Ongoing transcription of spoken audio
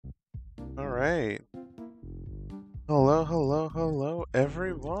Alright. Hello, hello, hello,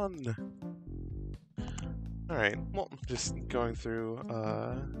 everyone. Alright, well, just going through,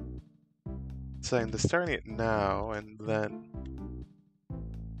 saying the starting it now, and then,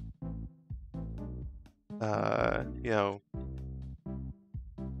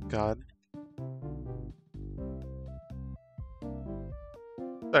 God.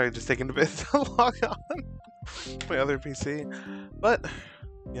 Sorry, just taking a bit to log on my other PC. But,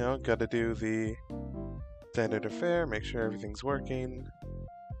 gotta do the standard affair, make sure everything's working.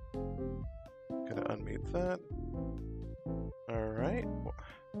 Gotta unmute that. Alright.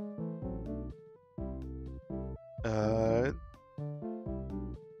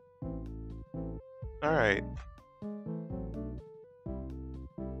 Alright.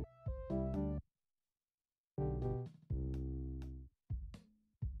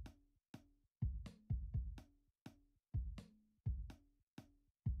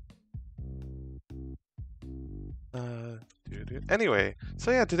 Anyway,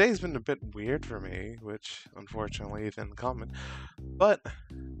 so yeah, today's been a bit weird for me, which unfortunately isn't common, but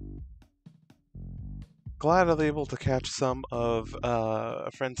glad I was able to catch some of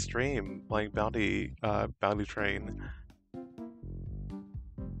a friend's stream playing Bounty Train,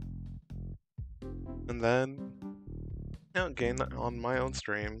 and then gain that on my own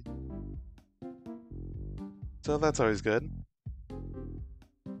stream. So that's always good.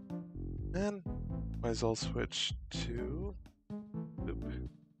 And might as well switch to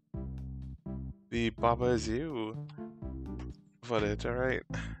the Baba Is You footage. All right.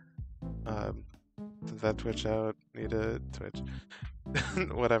 Did that Twitch out? Need a Twitch.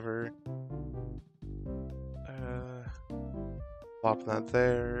 Whatever. Pop that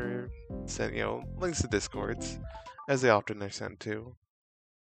there. Send, links to Discords, as they often are sent to.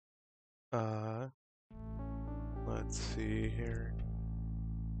 Let's see here.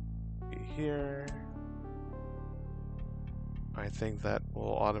 Here. I think that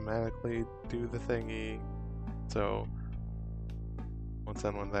will automatically do the thingy. So, won't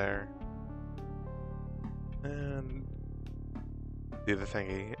send one there. And do the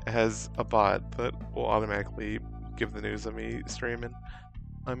thingy. It has a bot that will automatically give the news of me streaming.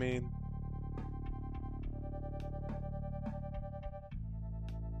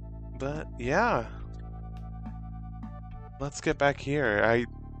 But yeah. Let's get back here. I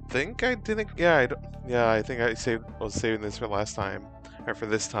think I didn't. Yeah, I think I was saving this for last time, or for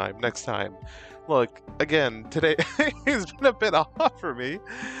this time. Next time. Look, again, today has been a bit off for me.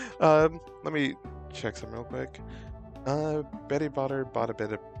 Let me check some real quick. Betty bought a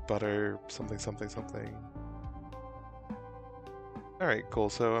bit of butter, something. Alright, cool.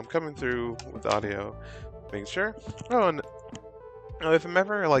 So I'm coming through with audio, making sure. Oh, and if I'm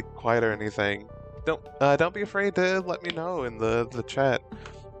ever like quiet or anything, don't be afraid to let me know in the chat.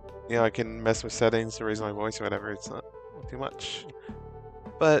 I can mess with settings to raise my voice or whatever. It's not too much.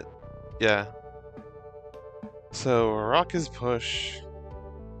 But yeah. So rock is push,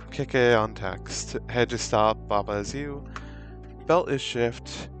 kick A on text, hedge is stop, Baba is you, belt is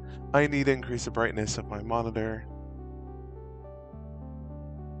shift. I need to increase the brightness of my monitor.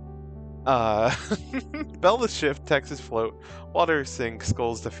 Belt is shift, text is float, water is sink,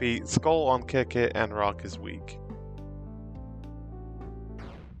 skull is defeat, skull on kick it, and rock is weak.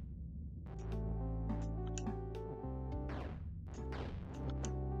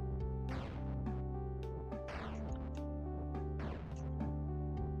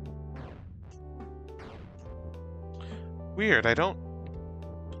 Weird, I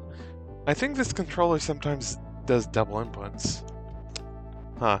think this controller sometimes does double inputs.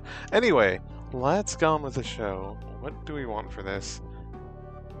 Huh. Anyway, let's go on with the show. What do we want for this?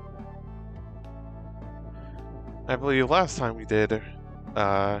 I believe last time we did,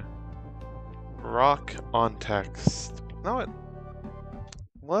 rock on text. Now what?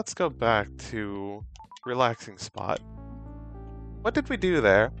 Let's go back to relaxing spot. What did we do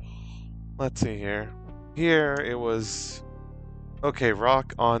there? Let's see here. Here it was... Okay,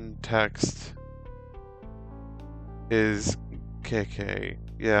 rock on text is KK.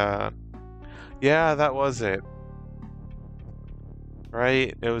 Yeah. Yeah, that was it.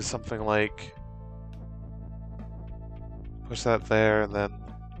 Right? It was something like... Push that there, and then...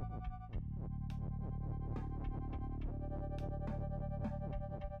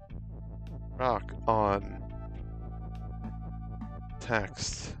 Rock on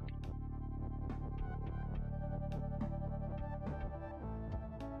text.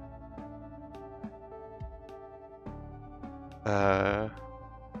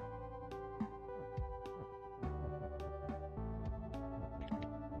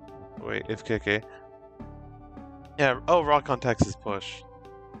 Wait, if KK. Yeah, oh, rock on text is push.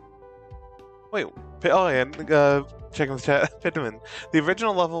 Wait, oh, and checking the chat. Pitman. The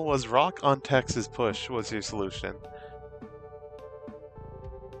original level was rock on Tex's push was your solution.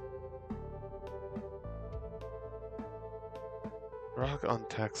 Rock on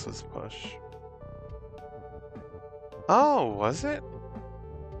Tex's push. Oh, was it?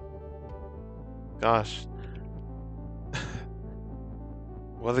 Gosh.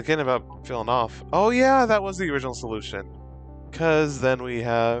 Well, the game about feeling off. Oh yeah, that was the original solution. Cause then we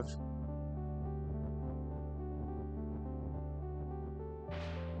have...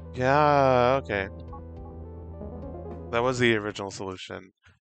 Yeah, okay. That was the original solution.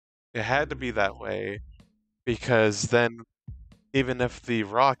 It had to be that way, because then, even if the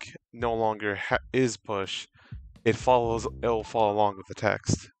rock no longer is push, it'll follow along with the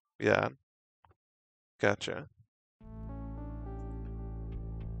text. Yeah. Gotcha.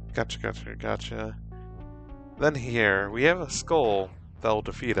 Gotcha. Then here, we have a skull that'll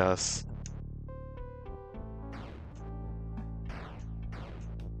defeat us.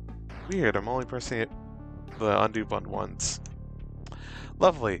 Weird, I'm only pressing the undo button once.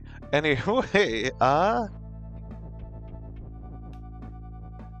 Lovely. Anyway,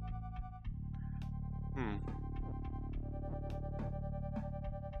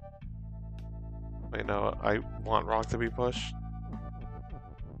 Wait, no, I want rock to be pushed.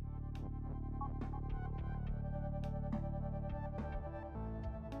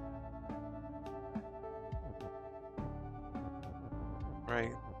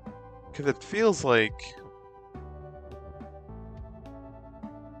 Right. Because it feels like...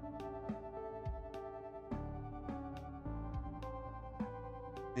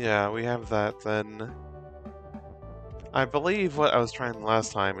 Yeah, we have that then. I believe what I was trying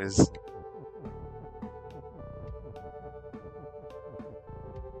last time is...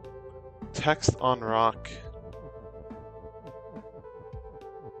 text on rock.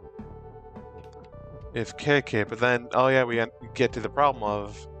 If KK, but then, oh yeah, we get to the problem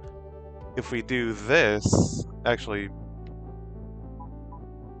of... if we do this... Actually...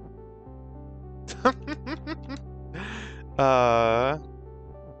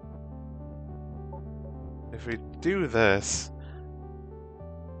 If we do this...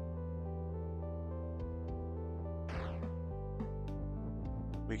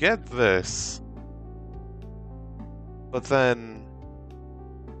 we get this... But then...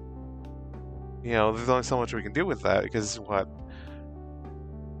 you know, there's only so much we can do with that, because what?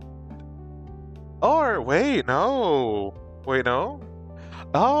 Or, wait, no! Wait, no?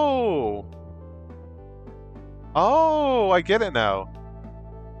 Oh! Oh, I get it now.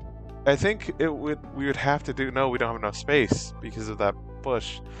 I think we would have to do... No, we don't have enough space because of that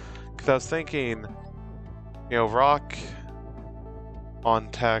push. Because I was thinking, you know, rock on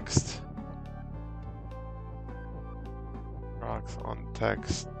text. Rocks on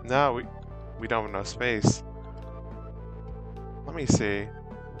text. No, we don't have enough space. Let me see.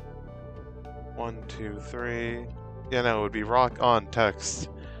 1, 2, 3. Yeah, no, it would be rock on text.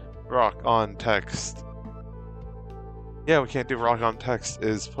 Rock on text. Yeah, we can't do rock on text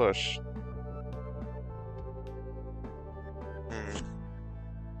is push.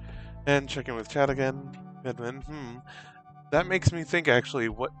 And checking with chat again. Edmund, That makes me think, actually,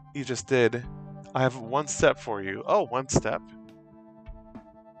 what you just did. I have one step for you. Oh, one step?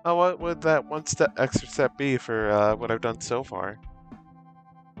 Oh, what would that one step extra step be for what I've done so far?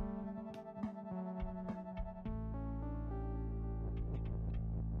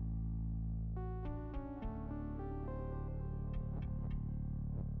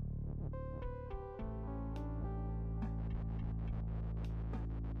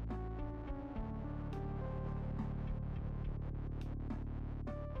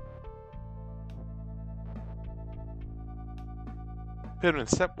 Pitman,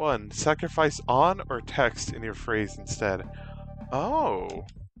 step 1. Sacrifice on or text in your phrase instead. Oh.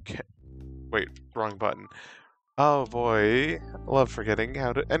 Okay. Wait, wrong button. Oh boy. Love forgetting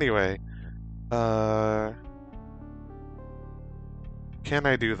how to... Anyway. Can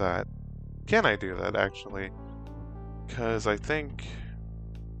I do that? Can I do that, actually? Because I think...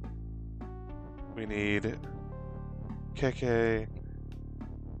 we need... KK...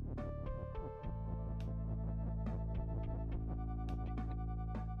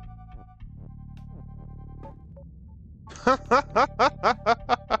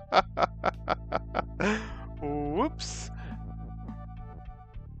 Whoops.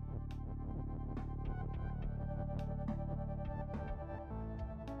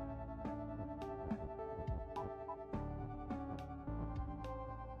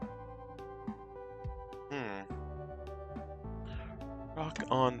 Rock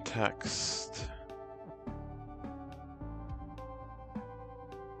on text.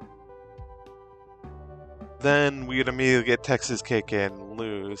 then we'd immediately get Texas kick and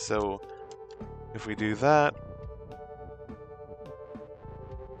lose. So if we do that,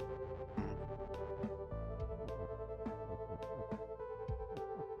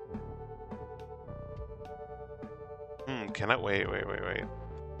 can I wait?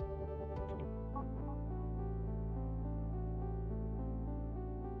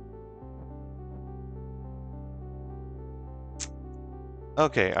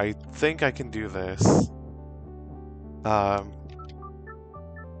 Okay, I think I can do this. But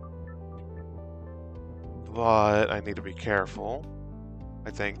I need to be careful,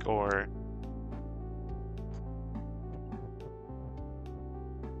 I think, or...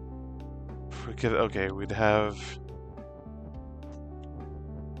 We could, okay, we'd have...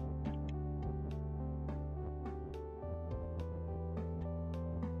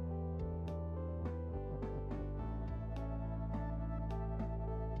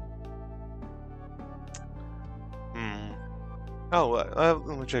 Oh,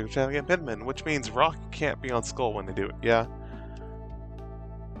 let me check again. Pitman, which means rock can't be on skull when they do it. Yeah.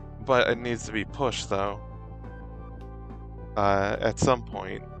 But it needs to be pushed, though. At some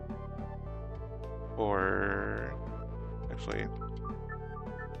point. Or... Actually...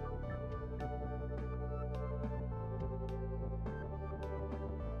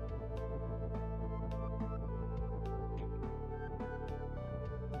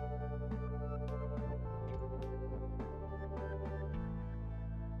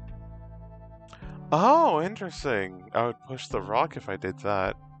 Oh, interesting. I would push the rock if I did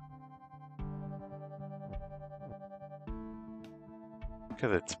that.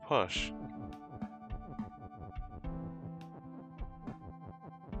 Because it's push.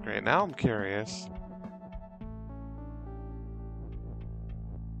 Great, now I'm curious.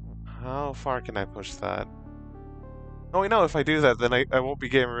 How far can I push that? Oh, wait, no, if I do that, then I won't be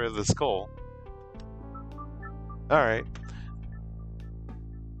getting rid of the skull. Alright.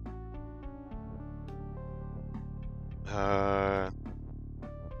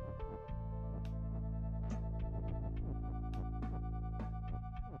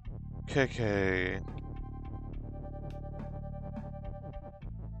 Okay.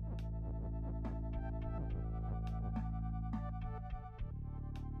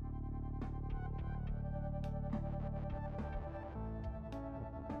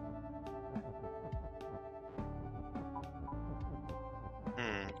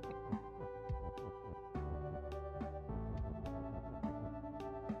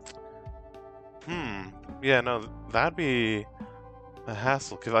 Yeah, no, that'd be a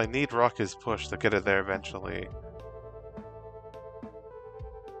hassle, because I need Rock's push to get it there eventually.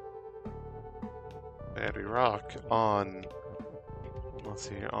 Battery rock on... Let's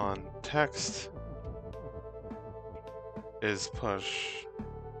see, on text is push.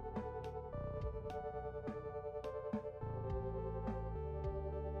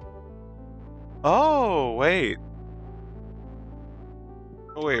 Oh, wait.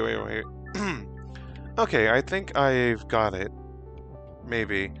 Wait. Okay, I think I've got it.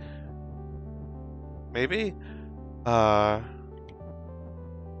 Maybe.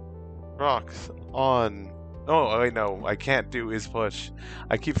 Rocks on... Oh, wait, no, I can't do his push.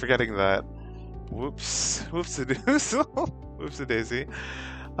 I keep forgetting that. Whoops. Whoops-a-doozle. Whoops-a-daisy.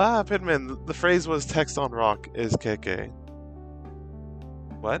 Pitman, the phrase was text on rock is KK.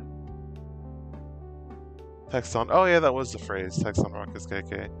 What? Text on... Oh, yeah, that was the phrase. Text on rock is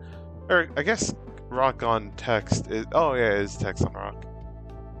KK. Or, I guess rock on text is... Oh, yeah, it is text on rock.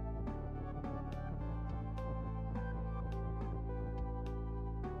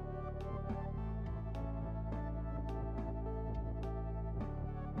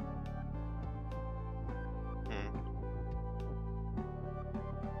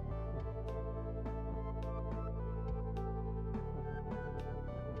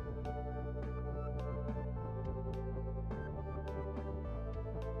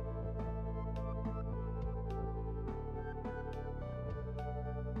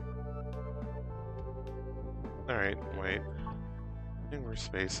 Alright, wait. I think we're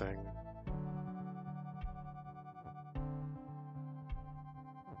spacing.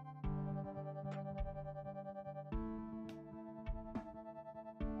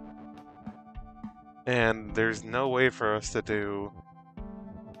 And there's no way for us to do...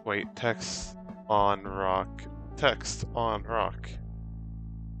 Wait, text on rock. Text on rock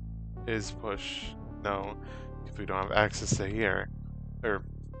is push. No, if we don't have access to here. Or,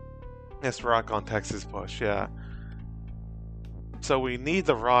 yes, rock on text is push, yeah. So we need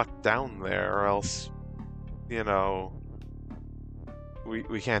the rock down there, or else, you know,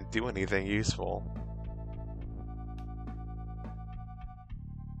 we can't do anything useful.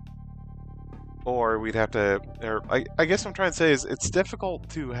 Or we'd have to, or I guess what I'm trying to say is it's difficult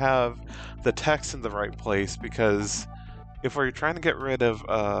to have the text in the right place, because if we're trying to get rid of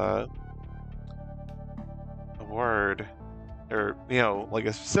a word, or, you know, like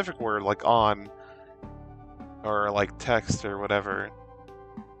a specific word like on, or like text or whatever,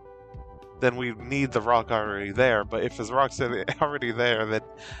 then we need the rock already there. But if the rock's already there, then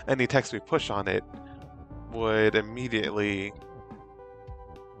any text we push on it would immediately,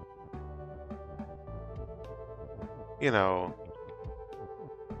 you know,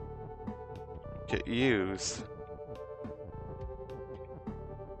 get used.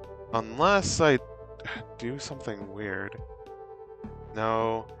 Unless I do something weird.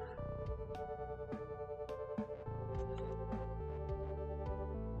 No.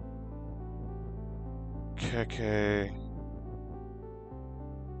 Okay.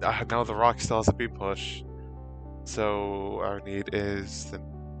 No, the rock still has to be pushed. So our need is the...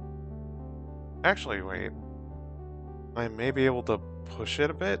 Actually, wait. I may be able to push it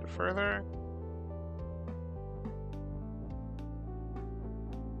a bit further?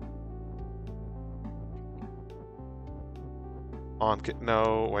 On...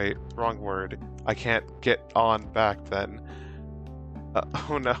 No, wait. Wrong word. I can't get on back then.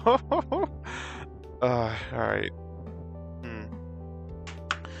 Oh no. Alright.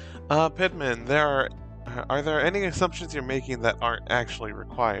 Pidman, are there any assumptions you're making that aren't actually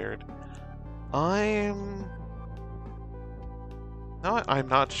required? I'm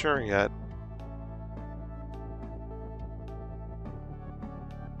not sure yet.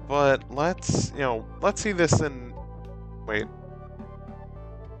 But let's see this in... Wait,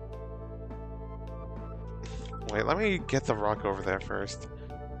 let me get the rock over there first.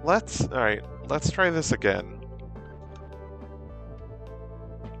 Alright, let's try this again.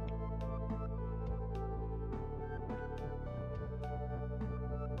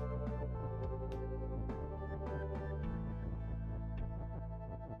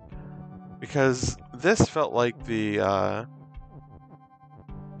 Because this felt like the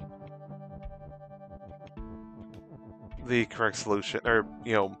correct solution, or,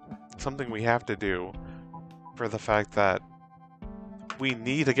 something we have to do for the fact that we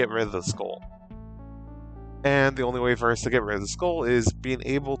need to get rid of the skull. And the only way for us to get rid of the skull is being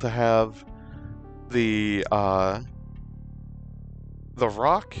able to have the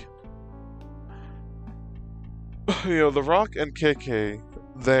rock, the rock and KK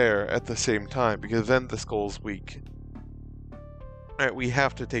there at the same time, because then the skull's weak. Alright, we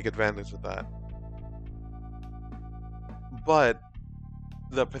have to take advantage of that. But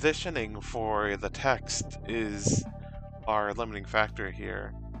the positioning for the text is our limiting factor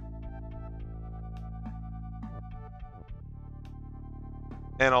here.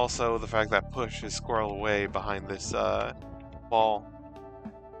 And also the fact that push is squirreled away behind this ball.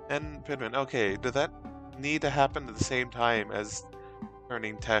 And Pidman, okay, did that need to happen at the same time as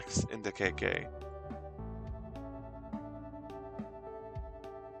turning text into KK?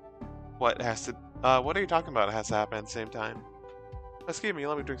 What are you talking about? It has to happen at the same time. Excuse me,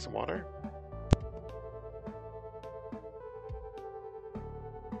 let me drink some water.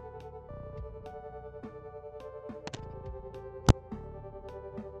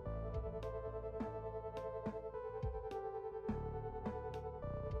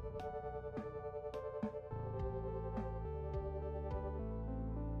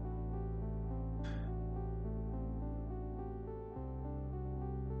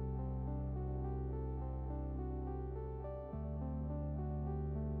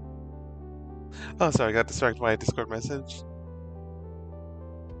 Oh, sorry, I got distracted by a Discord message.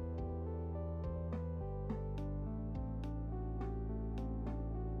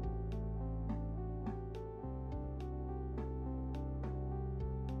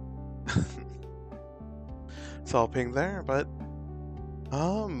 It's all ping there, but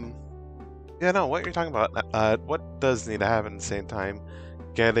yeah, no, what you're talking about? What does need to happen at the same time?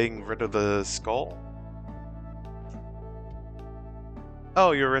 Getting rid of the skull?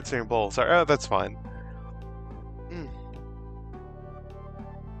 Oh, you're rinsing your bowl. Sorry. Oh, that's fine.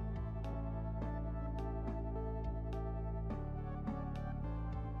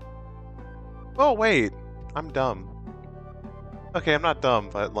 Oh, wait. I'm dumb. Okay, I'm not dumb,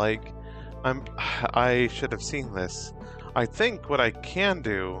 but, like, I should have seen this. I think what I can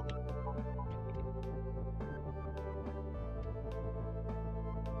do...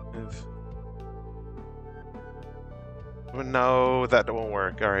 No, that won't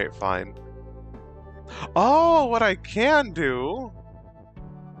work. Alright, fine. Oh, what I can do...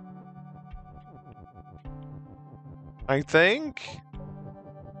 I think...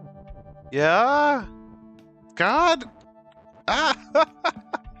 Yeah? God? Ah!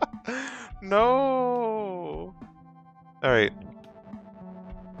 No! Alright.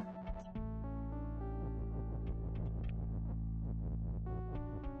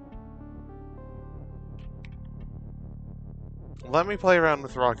 Let me play around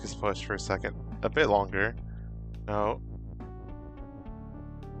with Rock's Push for a second. A bit longer. No.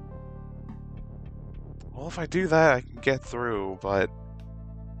 Well, if I do that, I can get through, but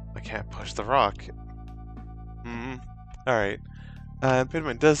I can't push the rock. Alright.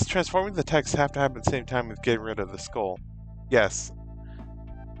 Pidman, does transforming the text have to happen at the same time with getting rid of the skull? Yes.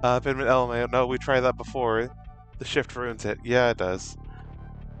 Pidman, LMAO, no, we tried that before. The shift ruins it. Yeah, it does.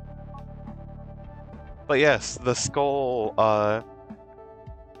 But yes, the skull,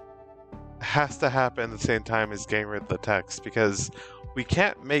 has to happen at the same time as getting rid of the text, because we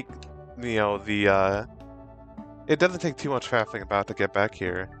can't make, you know, the, it doesn't take too much faffing about to get back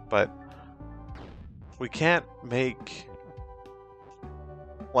here, but we can't make,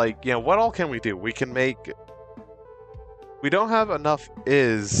 like, you know, what all can we do? We can make, we don't have enough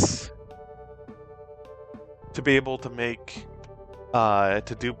is to be able to make,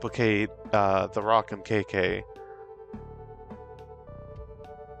 to duplicate, the rock and KK.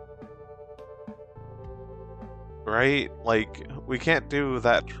 Right? Like, we can't do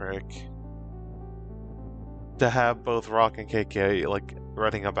that trick to have both Rock and KK, like,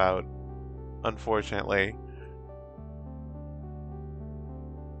 running about, unfortunately.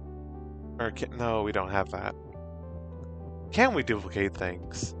 Or, no, we don't have that. Can we duplicate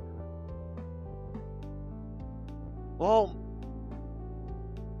things? Well...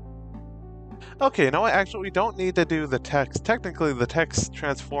 Okay, no, actually, we don't need to do the text. Technically, the text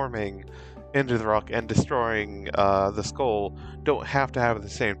transforming into the rock and destroying the skull don't have to have at the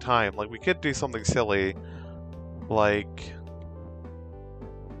same time. Like, we could do something silly, like...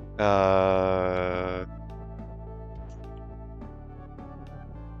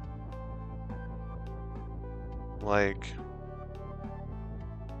 like...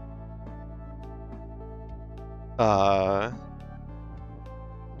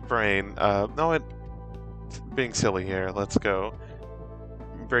 brain, no, it's being silly here, let's go.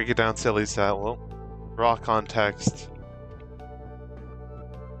 Break it down silly style. Raw context.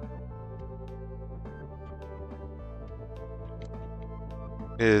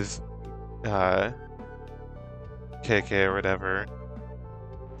 Is, KK or whatever.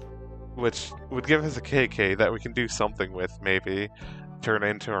 Which would give us a KK that we can do something with, maybe. Turn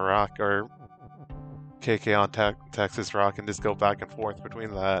into a rock, or KK on Texas rock and just go back and forth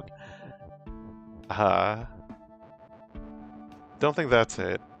between that. Don't think that's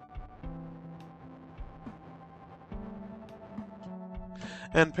it.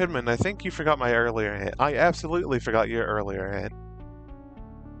 And Pidman, I think you forgot my earlier hint. I absolutely forgot your earlier hint.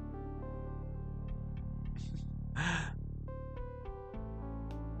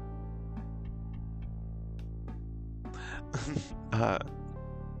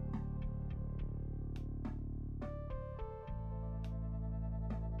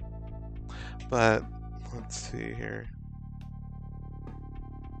 But let's see here.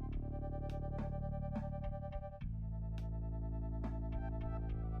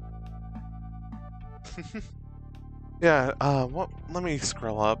 Yeah, what? Let me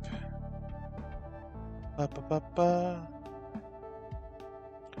scroll up.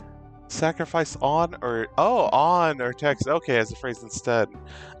 Sacrifice on or... Oh, on or text. Okay, as a phrase instead.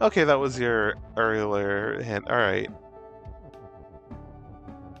 Okay, that was your earlier hint. Alright.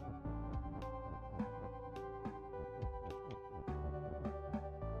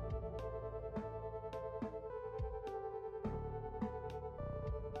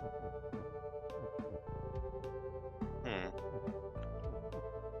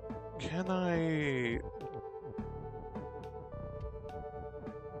 Can I...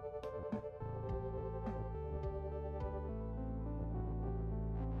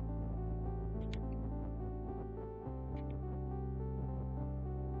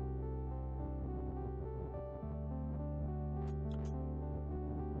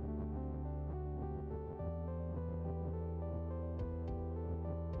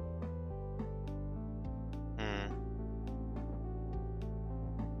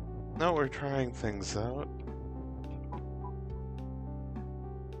 No, we're trying things out.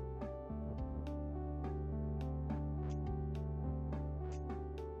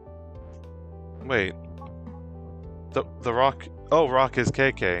 Wait. The rock... Oh, rock is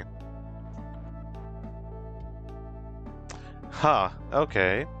KK. Huh,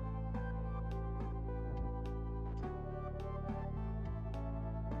 okay.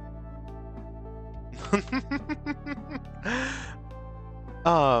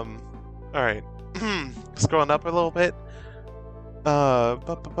 Alright. Scrolling up a little bit. Ba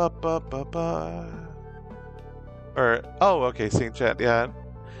ba ba ba ba ba. Or, oh, okay, seeing chat, yeah.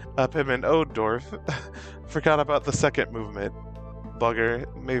 Pidman, oh, Dorf. Forgot about the second movement. Bugger,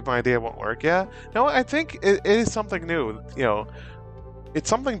 maybe my idea won't work. Yeah, no, I think it is something new. You know, it's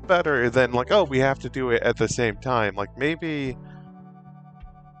something better than like, oh, we have to do it at the same time. Like maybe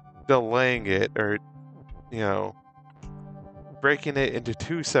delaying it or, you know, breaking it into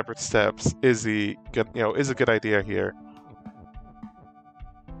two separate steps is the good, you know, is a good idea here.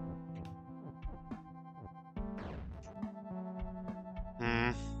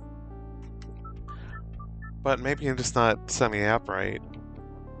 Hmm. But maybe I'm just not semi-upright.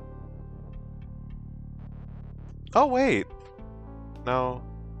 Oh wait, no.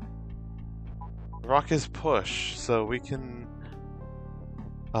 Rock is push, so we can.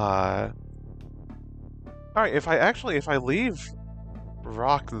 All right. If I leave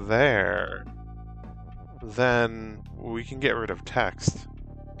rock there, then we can get rid of text.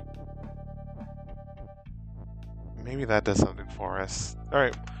 Maybe that does something for us. All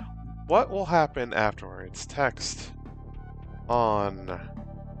right. What will happen afterwards? Text on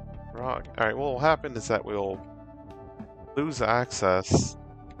rock. All right. What will happen is that we'll lose access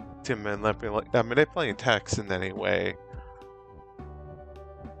to manipulating text in any way.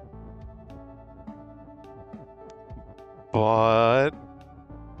 But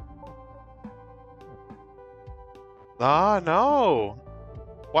no.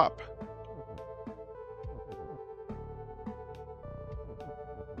 Whop.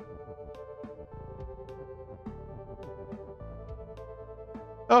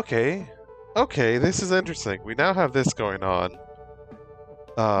 Okay. Okay, this is interesting. We now have this going on.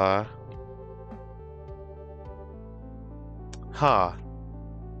 Huh.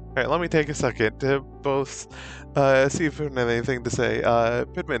 Alright, let me take a second to both see if there's anything to say.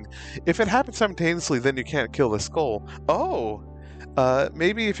 Pidman, if it happens simultaneously, then you can't kill the skull. Oh!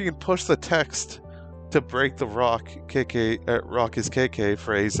 Maybe if you can push the text to break the rock rock is KK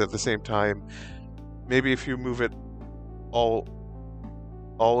phrase at the same time, maybe if you move it all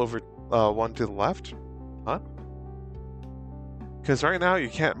over one to the left? Huh? Because right now you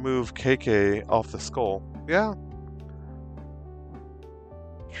can't move KK off the skull. Yeah.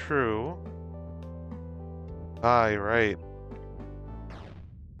 True. Ah, you're right.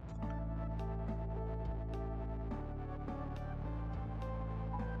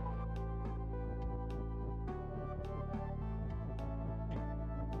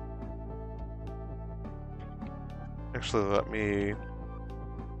 Actually, let me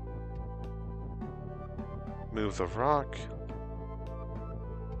move the rock.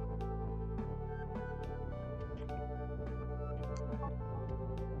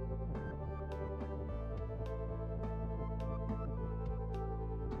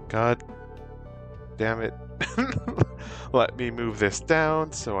 God damn it. Let me move this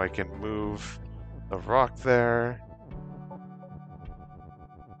down so I can move the rock there.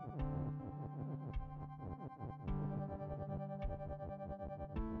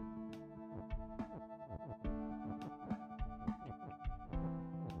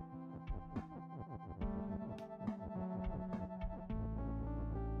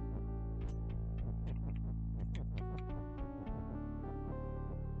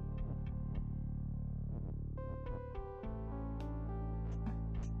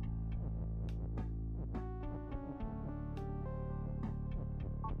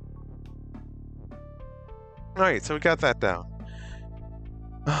 Alright, so we got that down.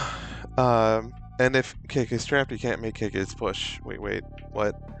 And if KK's trapped, you can't make KK's push. Wait,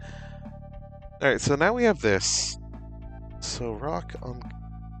 what? Alright, so now we have this. So rock on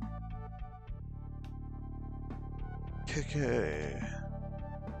KK.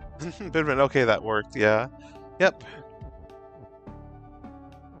 Bidman, okay, that worked, yeah. Yep.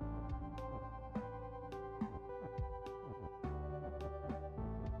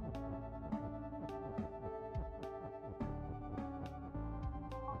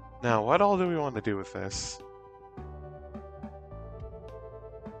 Now, what all do we want to do with this?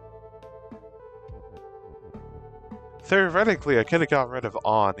 Theoretically, I could have got rid of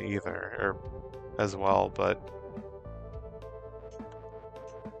on either, or as well, but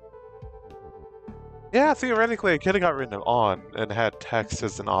yeah, theoretically, I could have got rid of on and had text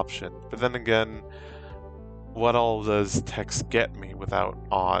as an option. But then again, what all does text get me without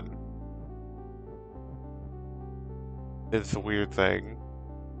on? It's a weird thing.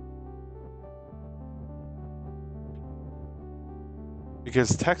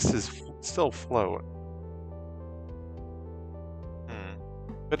 Because text is still float.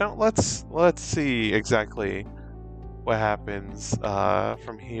 But don't let's see exactly what happens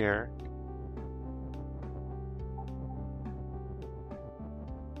from here.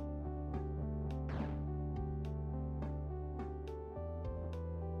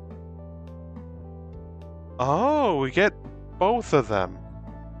 Oh, we get both of them.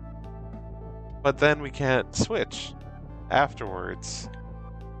 But then we can't switch afterwards.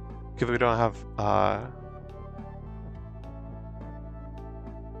 Because we don't have,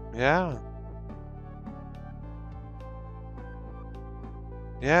 yeah.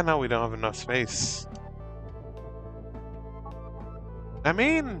 Yeah, no, we don't have enough space. I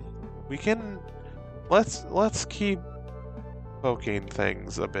mean, we can... Let's keep poking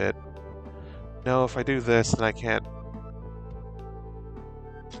things a bit. No, if I do this, then I can't...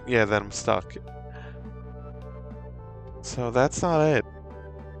 Yeah, then I'm stuck. So that's not it.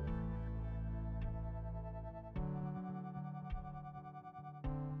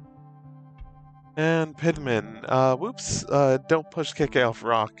 And Pidman, whoops, don't push KK off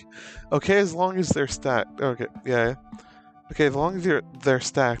rock. Okay, as long as they're stacked. Okay, yeah. Okay, as long as they're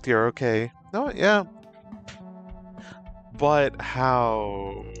stacked, you're okay. No, yeah. But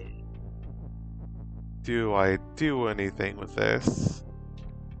how do I do anything with this?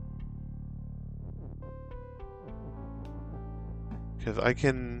 Because I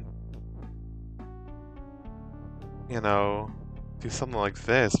can, you know, do something like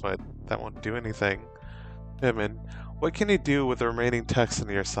this, but that won't do anything. Pidman, what can you do with the remaining text on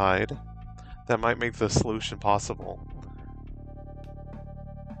your side that might make the solution possible?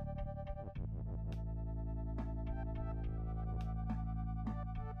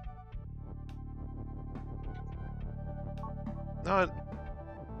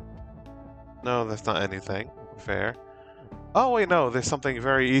 No, that's not anything. Fair. Oh, wait, no, there's something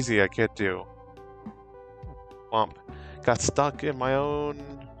very easy I can't do. Womp. Got stuck in my own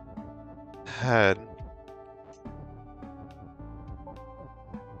head.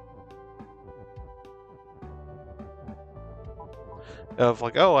 Of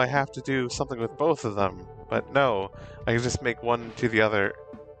like, oh, I have to do something with both of them. But no, I can just make one to the other.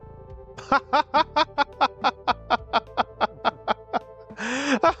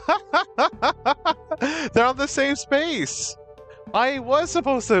 They're on the same space! I was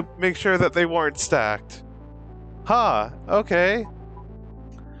supposed to make sure that they weren't stacked. Huh, okay.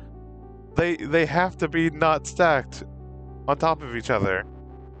 They have to be not stacked on top of each other.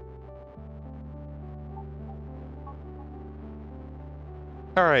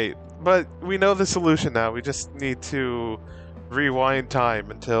 Alright, but we know the solution now. We just need to rewind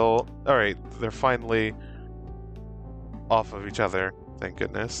time until... Alright, they're finally off of each other. Thank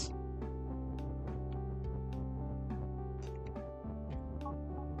goodness.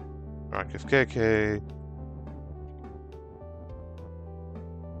 Rock is KK.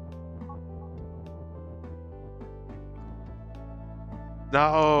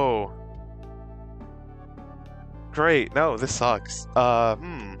 No! Great, no, this sucks.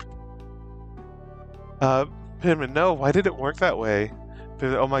 Pinman, no, why did it work that way?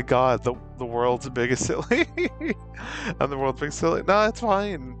 Oh my god, the world's biggest silly. I'm the world's biggest silly. No, it's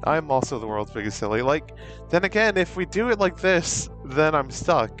fine. I'm also the world's biggest silly. Like, then again, if we do it like this, then I'm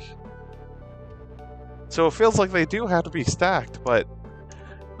stuck. So it feels like they do have to be stacked, but...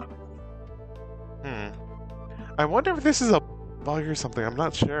 I wonder if this is a bug or something, I'm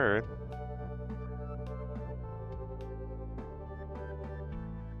not sure.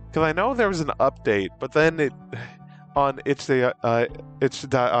 Because I know there was an update, but then it... on itch.io,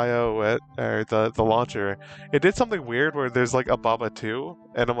 or the launcher, it did something weird where there's like a Baba 2,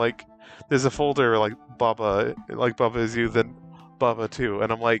 and I'm like, there's a folder like Baba is you, then Baba 2,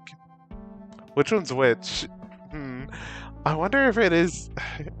 and I'm like, which one's which? I wonder if it is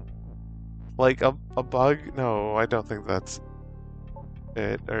like a bug. No, I don't think that's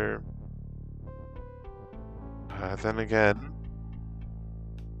it. Or then again.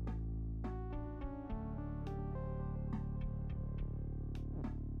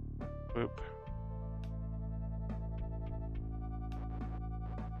 Oop.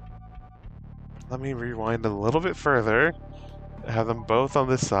 Let me rewind a little bit further. Have them both on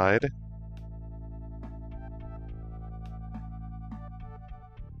this side.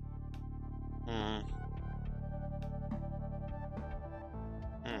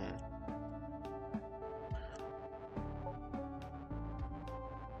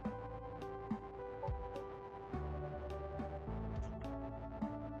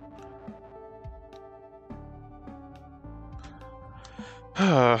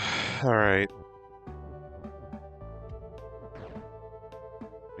 Alright.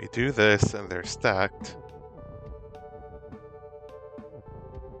 We do this and they're stacked.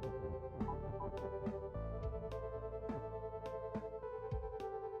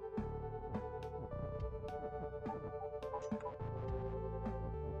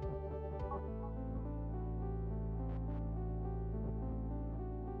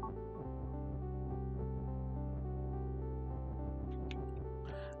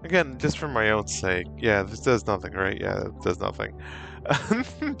 Again, just for my own sake. Yeah, this does nothing, right? Yeah, it does nothing.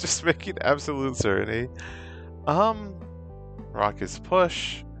 Just making absolute certainty. Rock is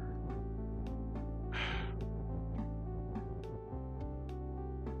push.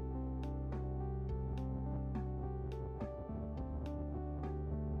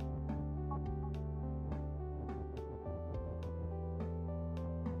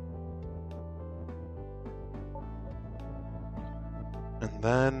 And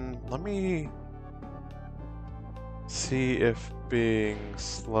then, let me see if being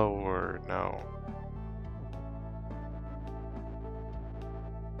slower, no.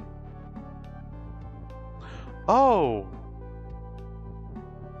 Oh!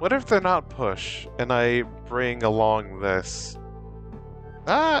 What if they're not push, and I bring along this?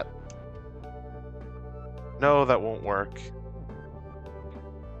 Ah! No, that won't work.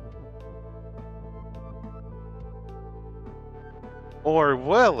 Or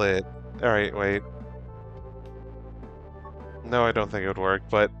will it? Alright, wait. No, I don't think it would work,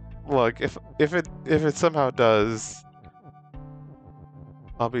 but look, if it somehow does,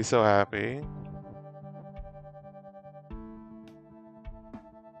 I'll be so happy.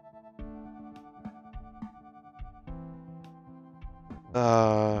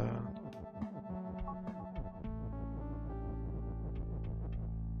 No.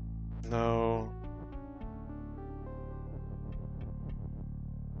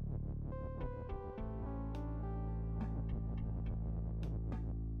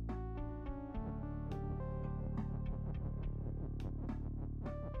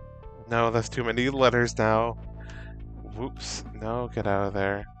 No, that's too many letters now. Whoops. No, get out of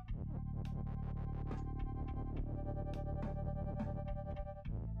there.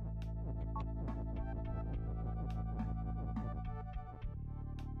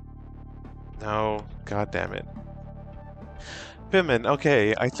 No, god damn it. Pittman,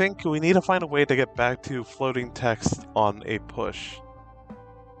 okay, I think we need to find a way to get back to floating text on a push.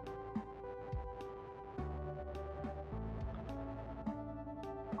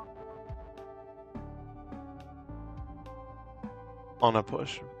 On a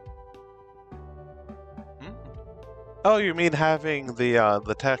push. Hmm? Oh, you mean having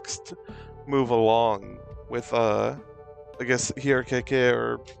the text move along with I guess here KK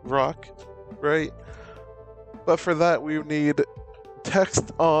or rock, right? But for that we need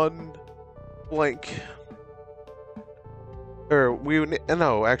text on blank. Or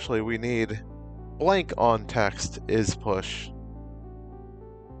no, actually we need blank on text is push.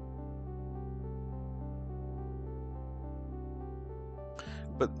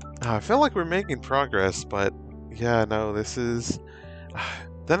 But I feel like we're making progress, but yeah, no, this is...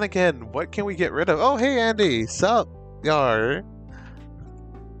 Then again, what can we get rid of? Oh, hey Andy! Sup? Yar!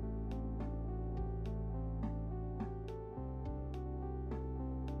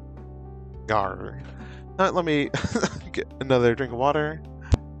 Yar. Let me get another drink of water.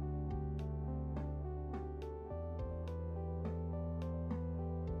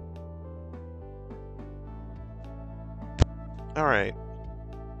 Alright.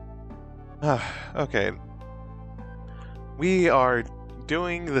 Okay. We are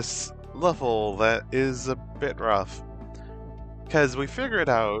doing this level that is a bit rough. Because we figured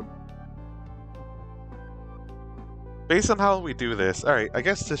out, based on how we do this, alright, I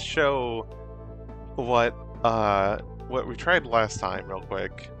guess to show what we tried last time real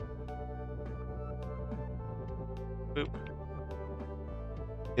quick. Boop.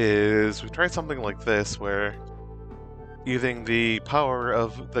 Is we tried something like this where using the power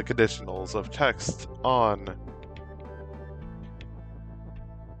of the conditionals of text on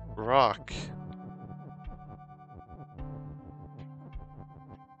rock.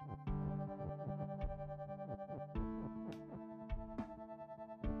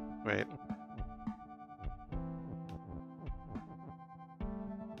 Wait.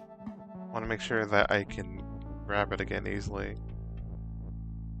 I want to make sure that I can grab it again easily.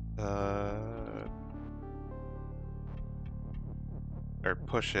 Or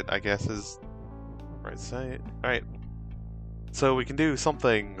push it, I guess, is right side. Alright. So we can do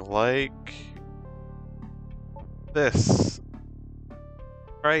something like this.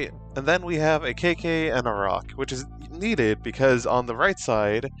 Right, and then we have a KK and a rock, which is needed because on the right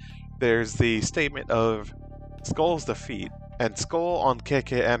side, there's the statement of Skull's defeat, and Skull on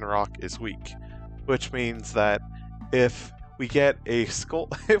KK and rock is weak, which means that if we get a skull,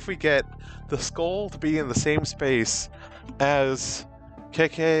 if we get the skull to be in the same space as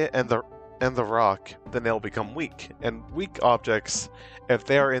KK and the rock, then they'll become weak. And weak objects, if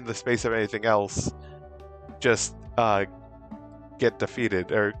they are in the space of anything else, just get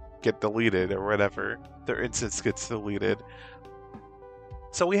defeated or get deleted or whatever. Their instance gets deleted.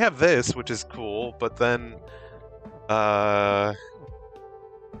 So we have this, which is cool, but then there's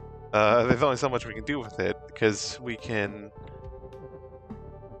only so much we can do with it, because we can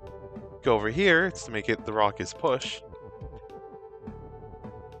go over here to make it the rock is push,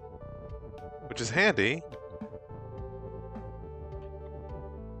 which is handy.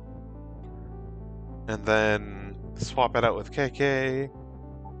 And then swap it out with KK.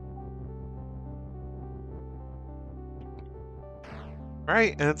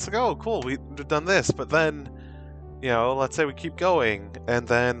 Right, and it's like, oh, cool, we've done this, but then, you know, let's say we keep going, and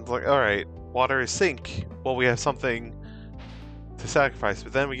then, like, alright, water is sink. Well, we have something to sacrifice,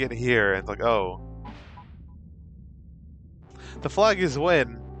 but then we get here, and it's like, oh. The flag is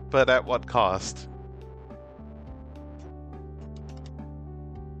win, but at what cost?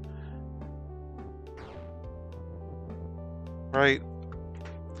 Right.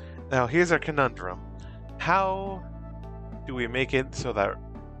 Now, here's our conundrum. How do we make it so that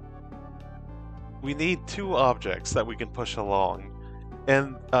we need two objects that we can push along?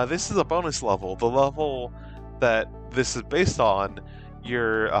 And this is a bonus level. The level that this is based on,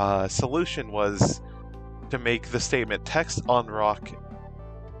 your solution was to make the statement text on rock.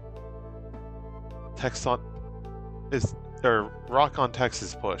 Text on is or rock on text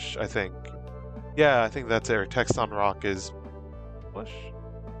is push, I think. Yeah, I think that's it. Or text on rock is push.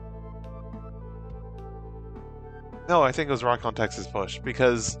 No, I think it was rock on text is push,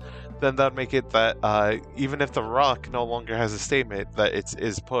 because then that'd make it that even if the rock no longer has a statement, that it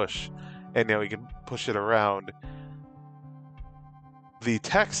is push, and you know you can push it around. The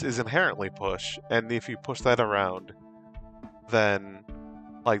text is inherently push, and if you push that around, then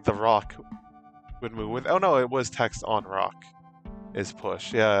like the rock would move with. Oh no, it was text on rock is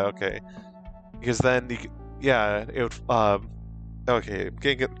push. Yeah, okay. Because then you, yeah, it would. Okay, I'm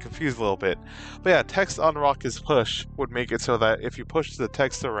getting confused a little bit. But yeah, text on rock is push would make it so that if you push the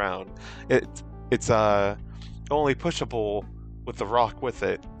text around, it's only pushable with the rock with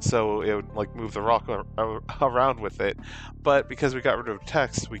it. So it would like move the rock around with it. But because we got rid of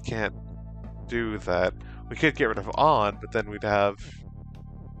text, we can't do that. We could get rid of on, but then we'd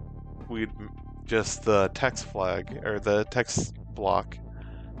just the text flag or the text block.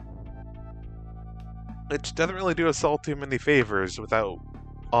 It doesn't really do us all too many favors without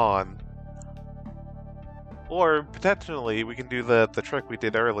on. Or potentially we can do the trick we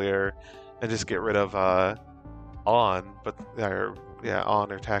did earlier and just get rid of on, but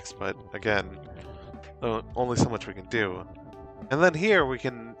on or text, but again, only so much we can do. And then here we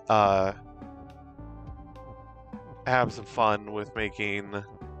can have some fun with making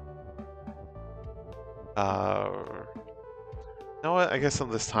you know what, I guess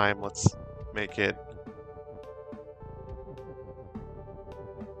on this time let's make it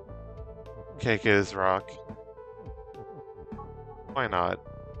KK's rock. Why not?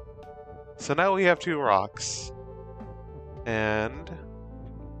 So now we have two rocks. And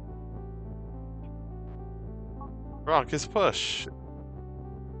rock is push.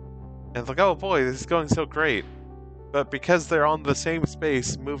 And it's like, oh boy, this is going so great. But because they're on the same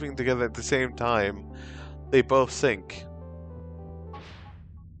space, moving together at the same time, they both sink.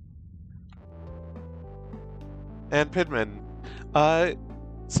 And Pidman,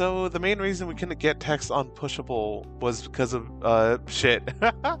 so the main reason we couldn't get text on pushable was because of shit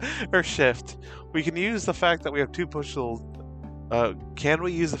or shift. We can use the fact that we have two pushables. Can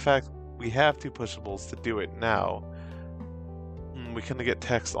we use the fact we have two pushables to do it now? We couldn't get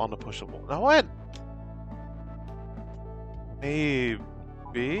text on the pushable. Now what? Maybe.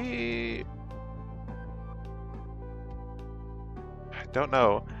 I don't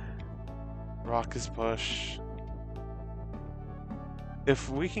know. Rock is push. If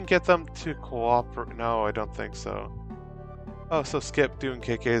we can get them to cooperate... No, I don't think so. Oh, so skip doing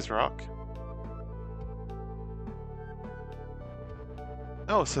KK's rock?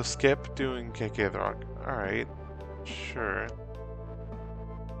 Oh, so skip doing KK's rock. Alright. Sure.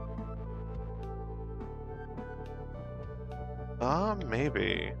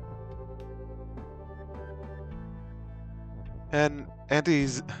 Maybe. And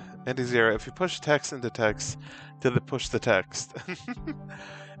Anti-Zero, if you push text into text, did it push the text?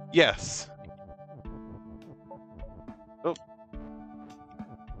 Yes. Oh.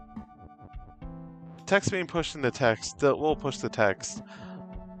 Text being pushed into text, will push the text.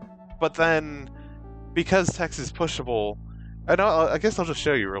 But then, because text is pushable, I guess I'll just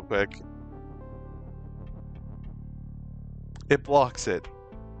show you real quick. It blocks it.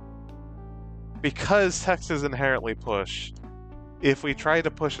 Because text is inherently push, if we try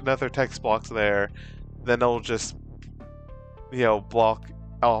to push another text block there, then it'll just, you know, block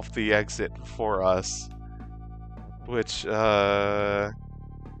off the exit for us. Which,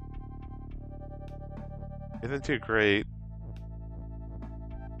 isn't too great.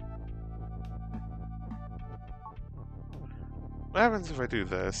 What happens if I do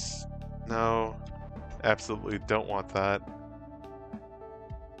this? No, absolutely don't want that.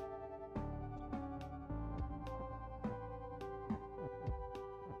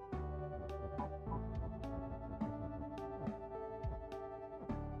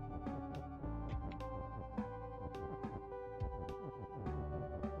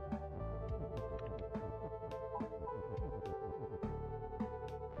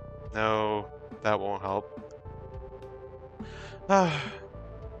 No, that won't help.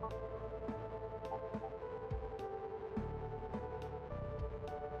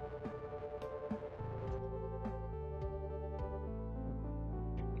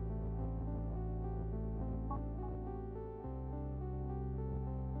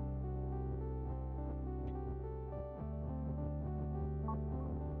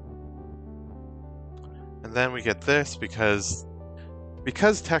 And then we get this because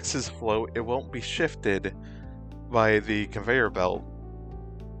text is float, it won't be shifted by the conveyor belt.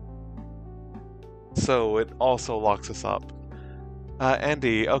 So it also locks us up.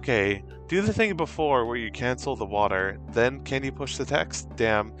 Andy, okay, do the thing before where you cancel the water, then can you push the text?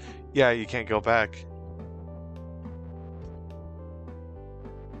 Damn, yeah, you can't go back.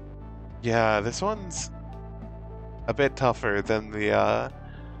 Yeah, this one's a bit tougher than the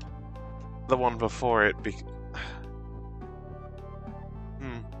one before it.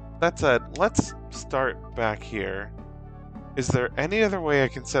 That said, let's start back here. Is there any other way I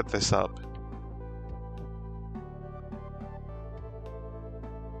can set this up?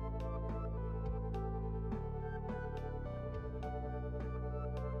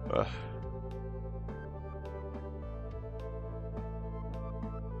 Ugh.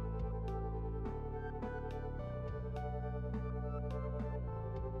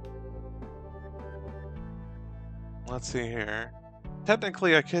 Let's see here.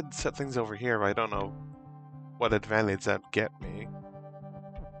 Technically, I could set things over here, but I don't know what advantage that'd get me.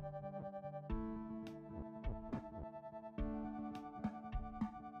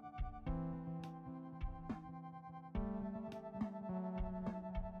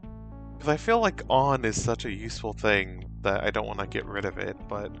 Because I feel like on is such a useful thing that I don't want to get rid of it,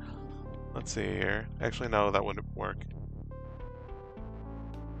 but let's see here. Actually, no, that wouldn't work.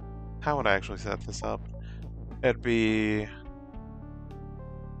 How would I actually set this up? It'd be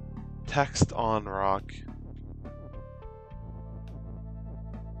text on rock.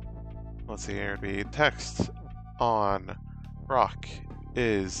 Let's see here, it'd be text on rock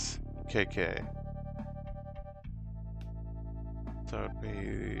is KK. So it'd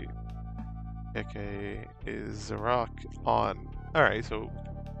be KK is a rock on. Alright, so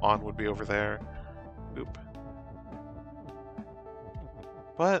on would be over there. Oop.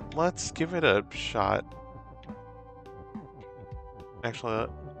 But let's give it a shot. Actually,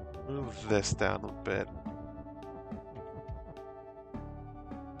 move this down a bit.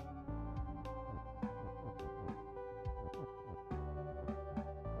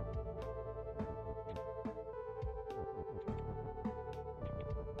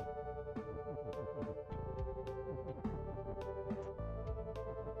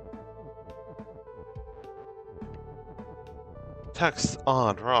 Text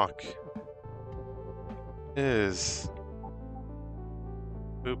on rock is...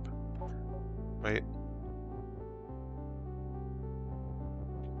 Oop. Wait.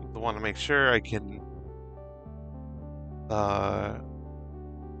 I want to make sure I can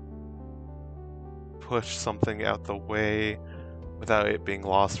push something out the way without it being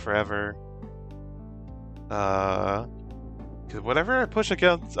lost forever. Because whatever I push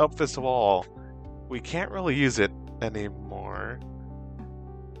against up this wall, we can't really use it anymore.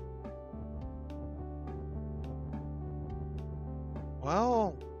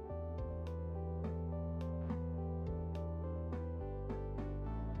 Well...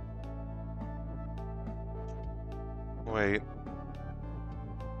 Wait.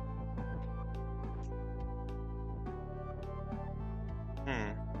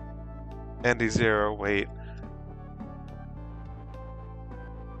 Andy Zero, wait.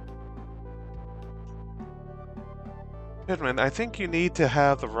 Goodman, I think you need to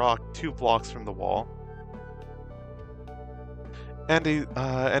have the rock 2 blocks from the wall. Andy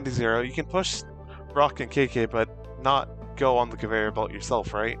Zero, you can push rock and KK, but not go on the conveyor belt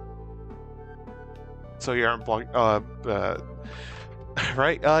yourself, right? So you aren't block.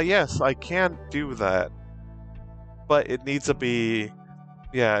 Right? Yes, I can do that, but it needs to be,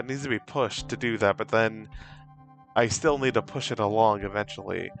 yeah, it needs to be pushed to do that. But then I still need to push it along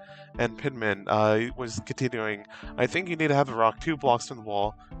eventually. And Pidman was continuing. I think you need to have the rock 2 blocks from the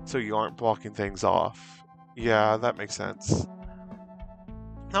wall, so you aren't blocking things off. Yeah, that makes sense.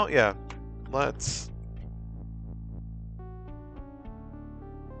 Oh, yeah. Let's...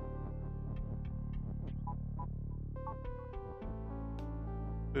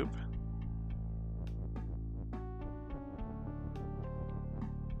 Oop.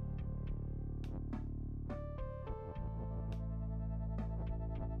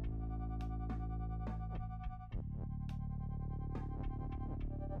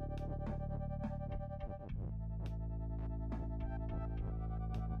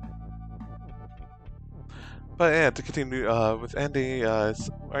 But yeah, to continue with Andy,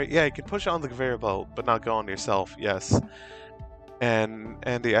 alright, yeah, you can push on the conveyor belt, but not go on yourself, yes. And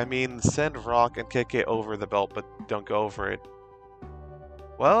Andy, I mean, send Rock and KK over the belt, but don't go over it.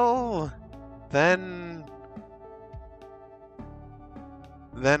 Well, then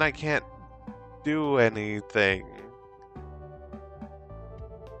I can't do anything.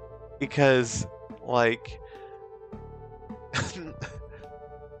 Because, like...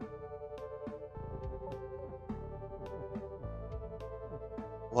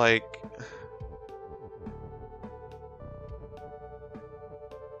 like...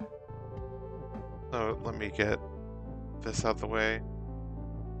 Oh, let me get this out the way.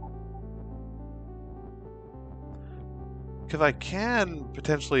 Because I can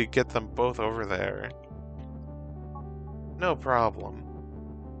potentially get them both over there. No problem.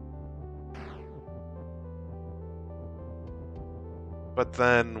 But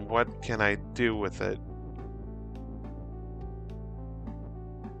then, what can I do with it?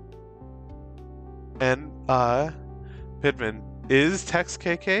 And, Pidman, is text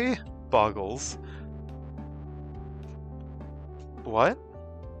KK? Boggles. What?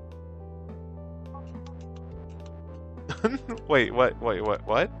 Wait,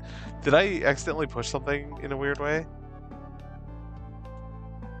 what? Did I accidentally push something in a weird way?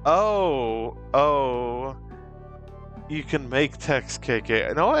 Oh. You can make text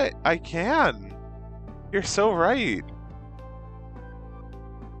KK. No, I can. You're so right.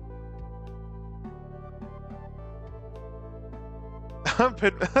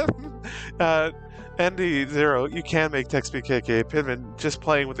 Andy Zero, you can make text BKK. Pidman, just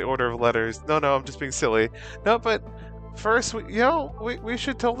playing with the order of letters. No, I'm just being silly. No, but first, we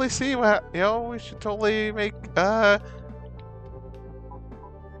should totally see what, we should totally make, KK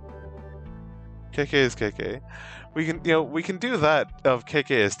is KK. We can do that of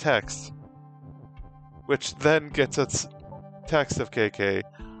KK as text, which then gets us text of KK.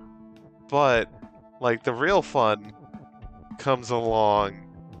 But, like, the real fun comes along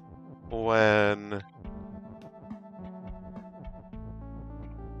when...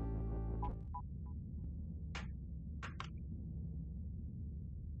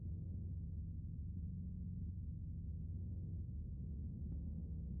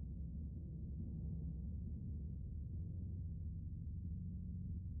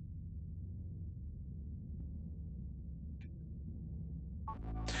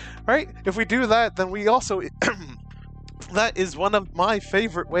 Right? If we do that, then we also... that is one of my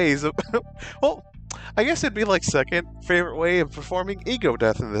favorite ways of... well, I guess it'd be like second favorite way of performing ego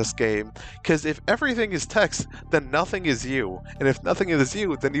death in this game. Because if everything is text, then nothing is you. And if nothing is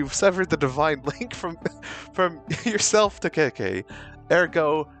you, then you've severed the divine link from yourself to KK.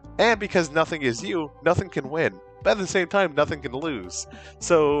 Ergo, and because nothing is you, nothing can win. But at the same time, nothing can lose.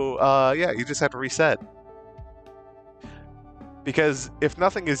 So, yeah, you just have to reset. Because if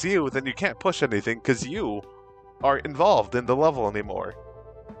nothing is you, then you can't push anything, because you aren't involved in the level anymore.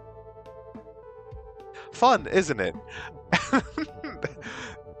 Fun, isn't it?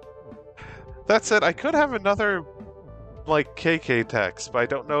 That said, I could have another, like, KK text, but I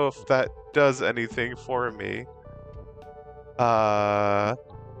don't know if that does anything for me. But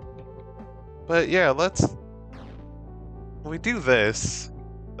yeah, we do this.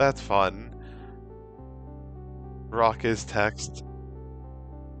 That's fun. Rock is text.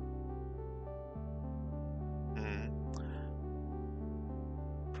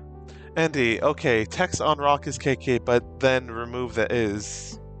 Andy, okay, text on Rock is KK, but then remove the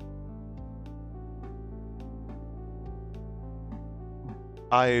is.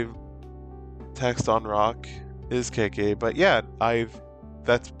 Text on Rock is KK, but yeah,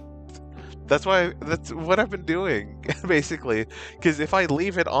 that's what I've been doing, basically. Because if I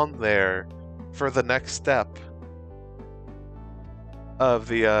leave it on there for the next step of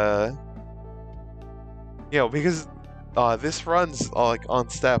the, because this runs like on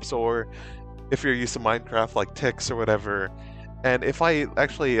steps, or if you're used to Minecraft, like ticks or whatever. And if I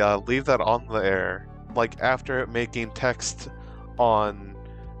actually leave that on there, like after making text on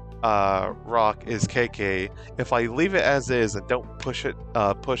Rock is KK, if I leave it as is and don't push it,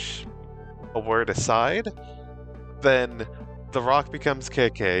 push a word aside, then the rock becomes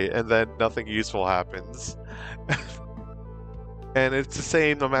KK, and then nothing useful happens. And it's the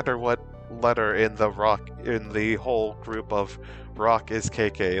same no matter what letter in the whole group of rock is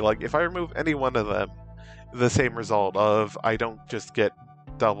KK. Like, if I remove any one of them, the same result of I don't just get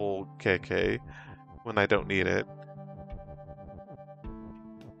double KK when I don't need it.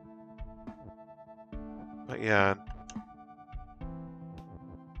 But yeah.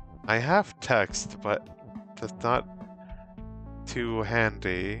 I have text, but that's not too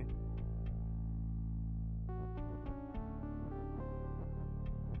handy.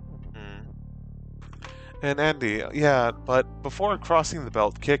 And Andy, yeah, but before crossing the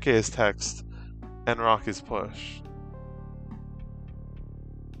belt, kick is text, and rock is push.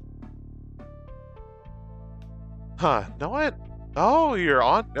 Huh, know what? Oh, you're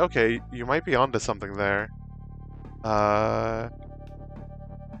on? Okay, you might be onto something there.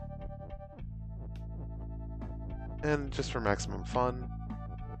 And just for maximum fun.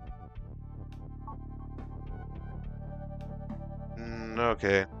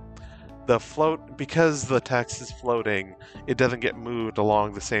 Okay. The float, because the text is floating, it doesn't get moved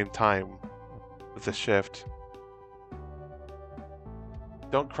along the same time with the shift.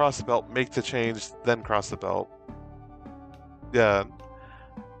 Don't cross the belt, make the change, then cross the belt. Yeah.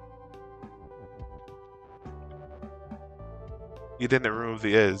 You didn't remove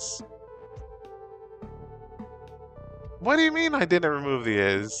the is. What do you mean I didn't remove the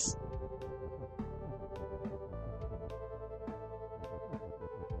is?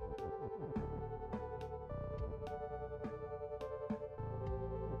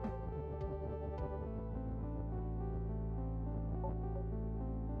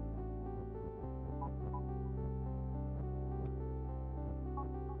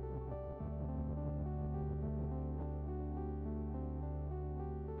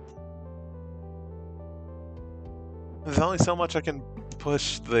 There's only so much I can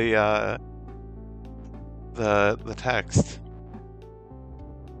push the text.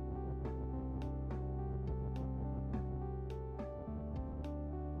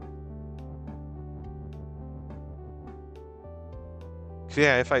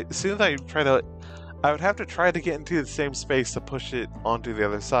 Yeah, as soon as I try to, I would have to try to get into the same space to push it onto the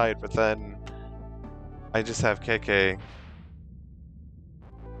other side, but then I just have KK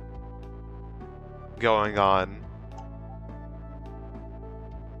going on.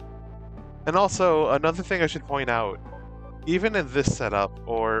 And also, another thing I should point out, even in this setup,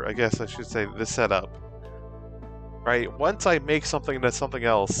 or I guess I should say this setup, right, once I make something into something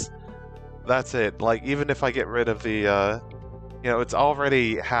else, that's it. Like, even if I get rid of the, it's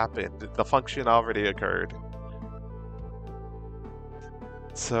already happened. The function already occurred.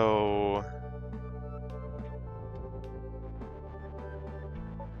 So...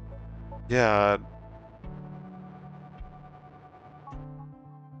 yeah...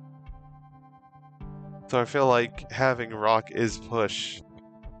 So I feel like having rock is push.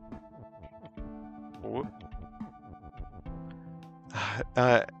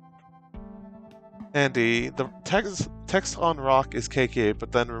 Andy, the text on rock is KK,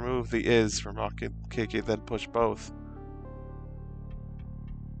 but then remove the is from rock and KK, then push both.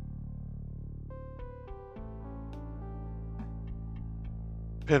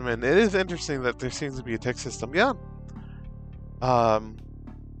 Pinman, it is interesting that there seems to be a text system. Yeah.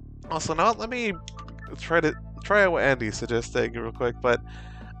 Also, now let me try out what Andy's suggesting real quick, but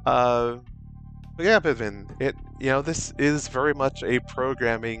yeah, Pinman, this is very much a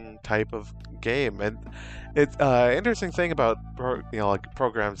programming type of game, and it's interesting thing about like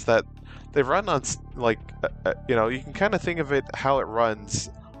programs that they run on you can kind of think of it how it runs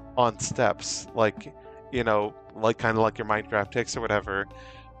on steps, like like kind of like your Minecraft ticks or whatever,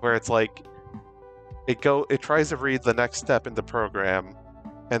 where it's like it tries to read the next step in the program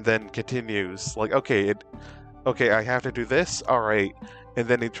and then continues like okay I have to do this, all right, and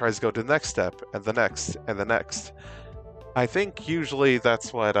then it tries to go to the next step and the next and the next. I think usually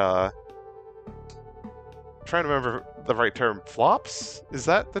that's what trying to remember the right term. Flops? Is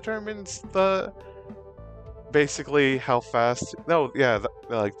that determines the basically how fast? No, yeah,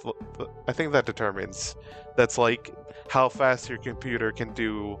 I think that determines. That's like how fast your computer can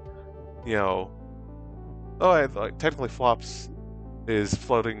do. Technically flops is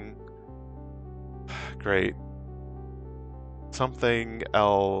floating. Great. Something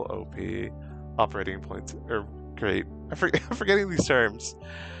LOP operating points. Or great. I'm forgetting these terms.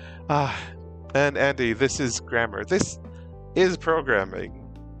 And Andy, this is grammar. This is programming.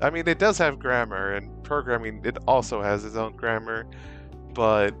 I mean, it does have grammar, and programming, it also has its own grammar,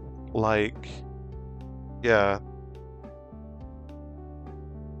 but, like, yeah.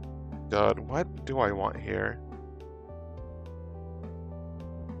 God, what do I want here?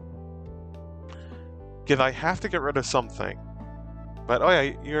 Because I have to get rid of something. But, oh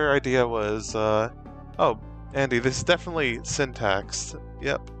yeah, your idea was, oh, Andy, this is definitely syntax.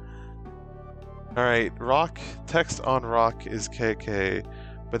 Yep. Alright, rock, text on rock is KK,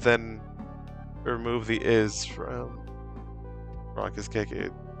 but then remove the is from rock is KK.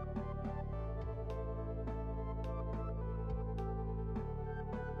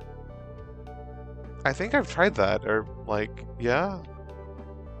 I think I've tried that, or like, yeah.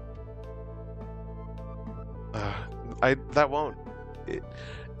 That won't.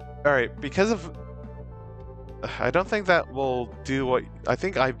 Alright, because of. I don't think that will do what. I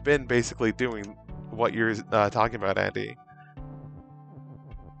think I've been basically doing what you're talking about, Andy.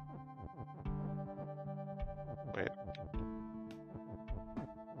 Wait.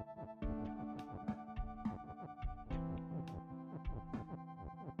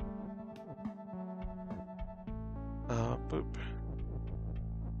 Boop.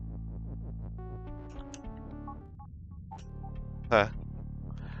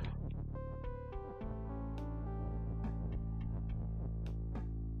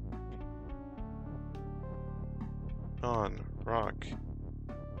 On rock.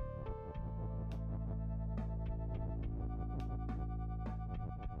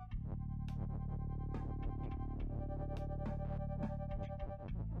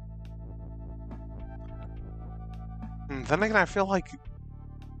 Then again, I feel like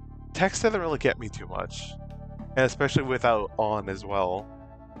text doesn't really get me too much, and especially without on as well.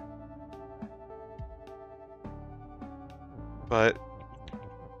 But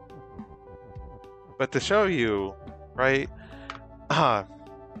to show you, right?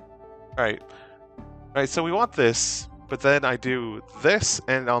 Right. Right, so we want this, but then I do this,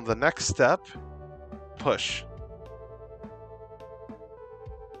 and on the next step, push.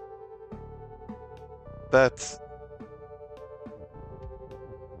 That's...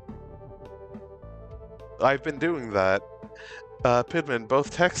 I've been doing that. Pidman,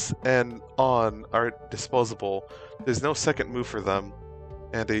 both text and on are disposable. There's no second move for them.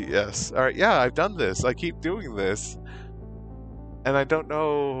 Andy, yes. Alright, yeah, I've done this. I keep doing this. And I don't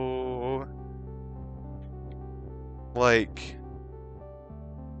know... Like...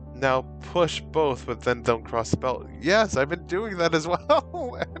 Now push both, but then don't cross spell. Yes, I've been doing that as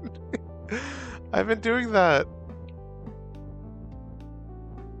well! I've been doing that.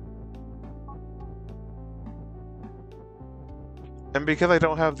 And because I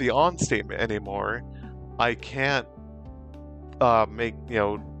don't have the on statement anymore, I can't make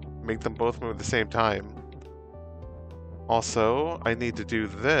them both move at the same time. Also, I need to do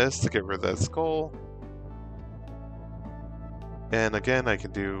this to get rid of that skull. And again, I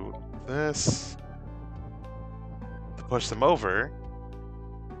can do this to push them over.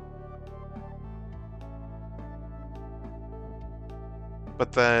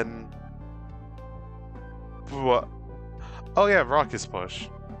 But then... What? Oh yeah, rock is push.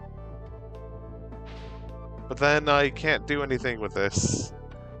 But then I can't do anything with this.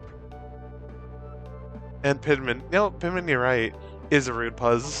 And Pidman, no, Pidman, you're right, is a rude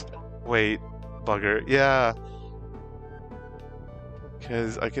puzz. Wait, bugger, yeah.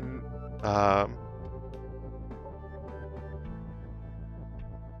 Because I can,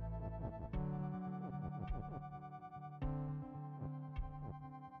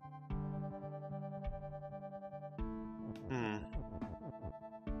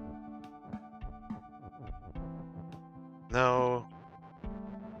 No.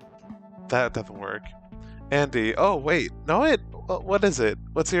 That doesn't work. Andy, oh wait, no what is it?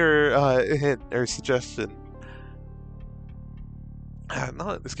 What's your hint or suggestion?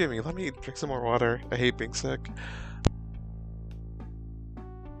 No, excuse me, let me drink some more water. I hate being sick.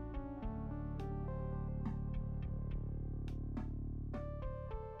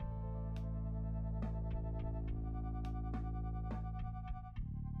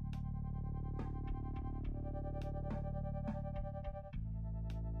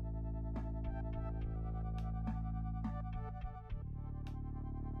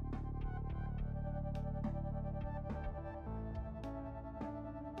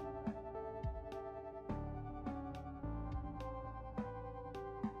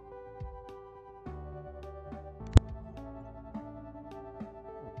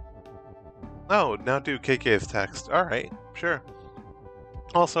 Oh, now do KK's text. Alright, sure.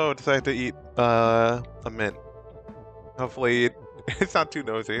 Also, decide to eat a mint. Hopefully, it's not too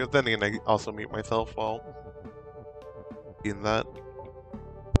nosy. Then again, I also mute myself while eating that.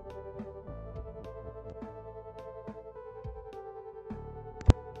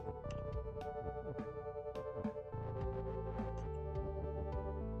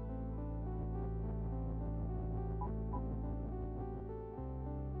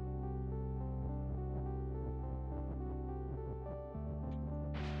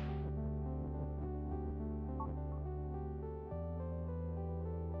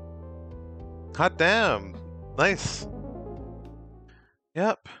 Hot damn. Nice.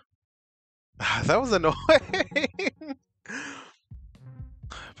 Yep. That was annoying.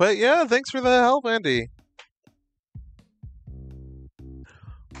 But yeah, thanks for the help, Andy.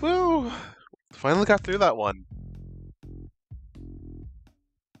 Woo! Finally got through that one.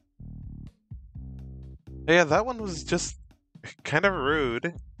 Yeah, that one was just kind of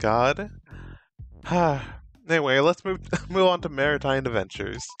rude. God. Anyway, let's move on to Maritime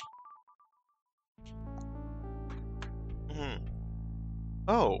Adventures.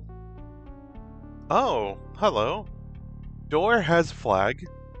 Oh. Oh, hello. Door has flag.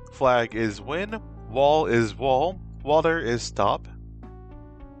 Flag is win. Wall is wall. Water is stop.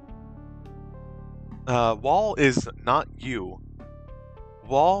 Wall is not you.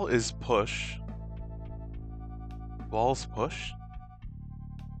 Wall is push. Wall's push?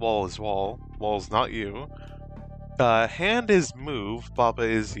 Wall is wall. Wall's not you. Hand is move. Baba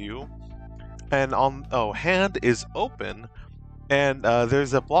is you. And hand is open. And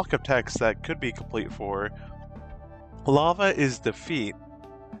there's a block of text that could be complete for lava is defeat.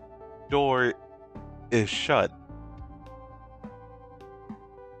 Door is shut.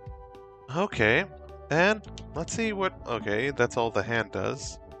 Okay. And let's see what... Okay, that's all the hand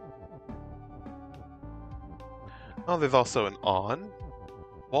does. Oh, there's also an on.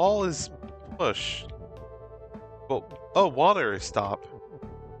 Wall is push. Well, oh, water is stop.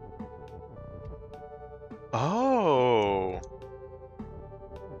 Oh.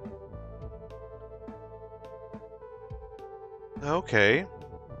 Okay.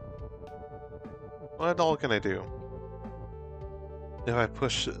 What all can I do? If I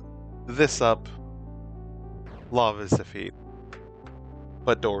push this up, lava is defeat.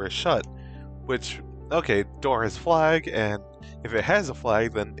 But door is shut. Which, okay, door has flag, and if it has a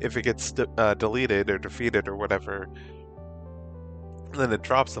flag, then if it gets deleted or defeated or whatever, then it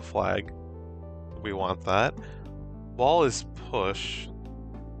drops the flag. We want that. Wall is push.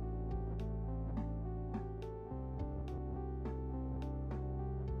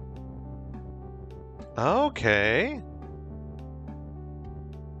 Okay.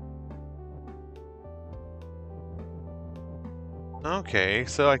 Okay,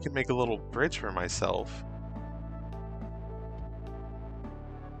 so I can make a little bridge for myself.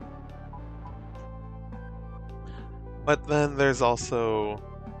 But then there's also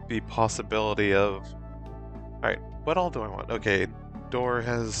the possibility of... Alright, what all do I want? Okay, door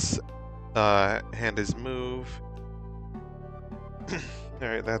has... hand is move.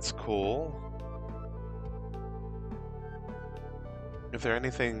 Alright, that's cool. Is there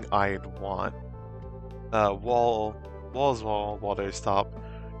anything I'd want? Wall is wall, water is stop.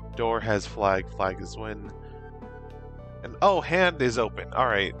 Door has flag, flag is win. And oh, hand is open.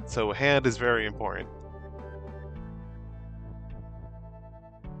 Alright, so hand is very important.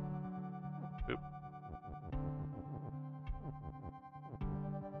 Oop.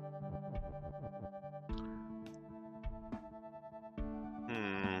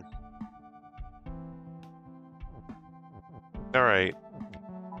 Alright.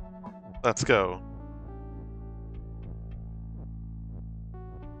 Let's go.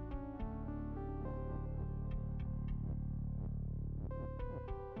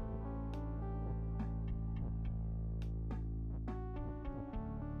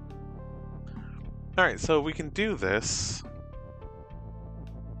 Alright, so we can do this.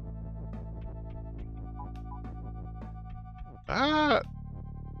 Ah!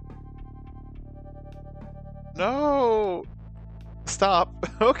 No! Stop.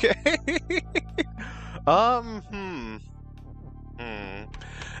 Okay.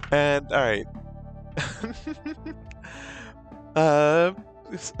 And alright.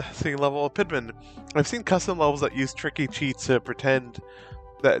 Seeing level of Pidman. I've seen custom levels that use tricky cheats to pretend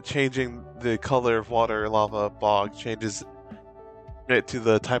that changing the color of water, lava, bog changes it to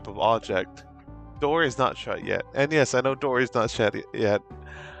the type of object. Door is not shut yet. And yes, I know door is not shut yet.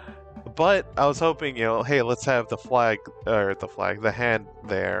 But I was hoping, you know, hey, let's have the flag, the hand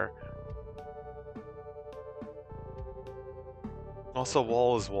there. Also,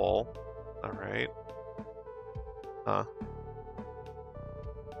 wall is wall. Alright. Huh.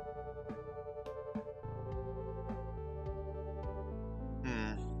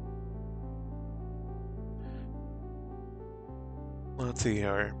 Let's see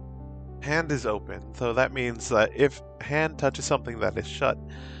here. Hand is open, so that means that if hand touches something that is shut,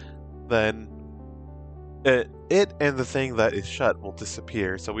 then it and the thing that is shut will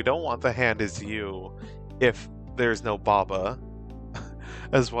disappear. So we don't want the hand is you if there's no Baba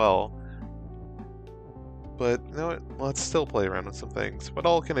as well. But you know what? Let's still play around with some things. What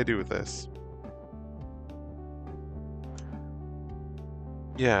all can I do with this?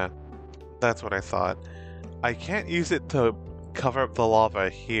 Yeah. That's what I thought. I can't use it to cover up the lava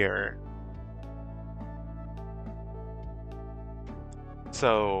here.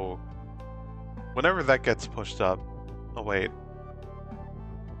 So, whenever that gets pushed up... Oh, wait.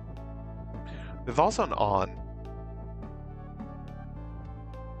 There's also an on.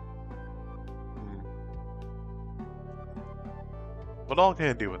 What all can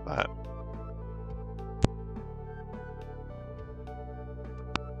I do with that?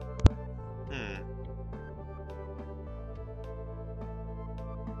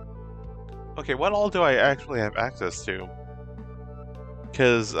 Okay, what all do I actually have access to?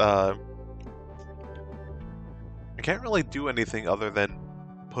 Because, I can't really do anything other than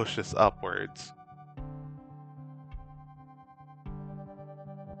push this upwards.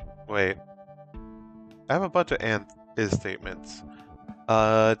 Wait. I have a bunch of and is statements.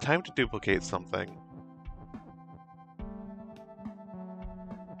 Time to duplicate something.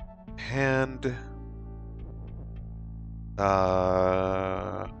 And...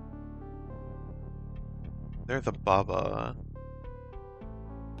 There's a Baba.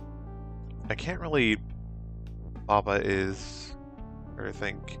 I can't really... Baba is... Or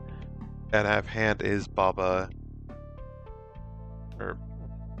think... And have hand is Baba. Or...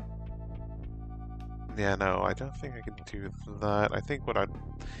 Yeah, no, I don't think I can do that. I think what I'd...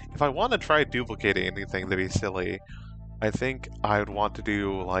 If I want to try duplicating anything to be silly, I think I would want to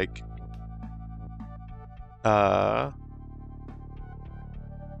do, like...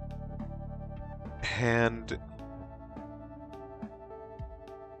 Hand...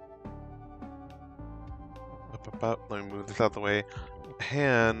 Let me move this out of the way.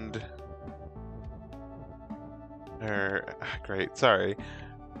 Hand... Great, sorry.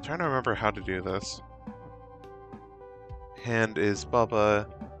 I'm trying to remember how to do this. Hand is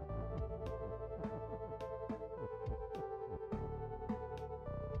Bubba.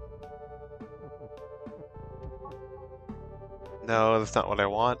 No, that's not what I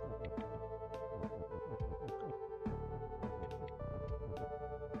want.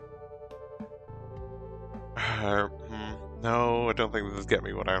 No, I don't think this is getting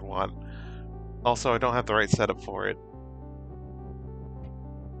me what I want. Also, I don't have the right setup for it.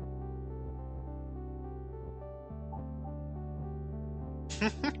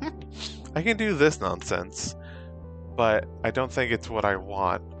 I can do this nonsense, but I don't think it's what I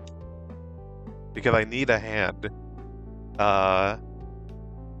want. Because I need a hand.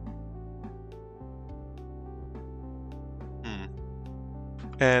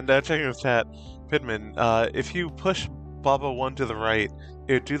 And checking the chat, Pidman, if you push Baba 1 to the right,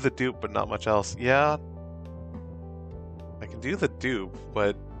 it would do the dupe, but not much else. Yeah, I can do the dupe,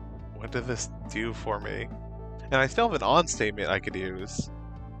 but what did this do for me? And I still have an on statement I could use.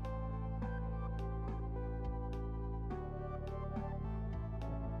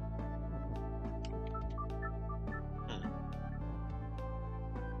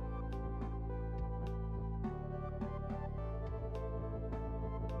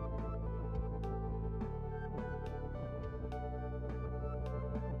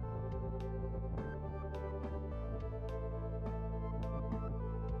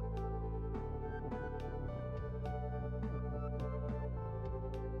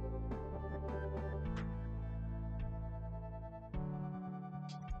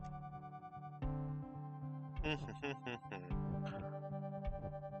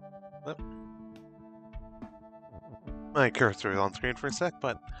 My cursor is on screen for a sec,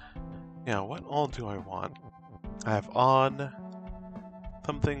 but yeah, what all do I want? I have on,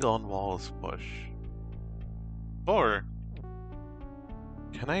 something on walls push. Or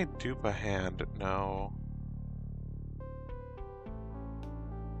can I dupe a hand? No.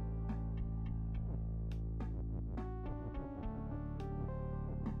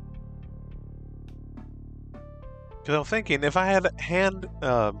 Because I'm thinking, if I had hand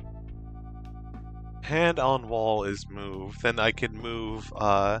on wall is move, then I could move,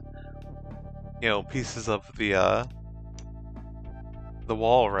 you know, pieces of the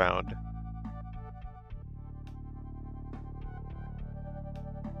wall around.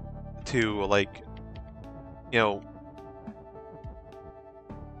 To, like, you know,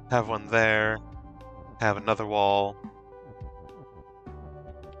 have one there, have another wall.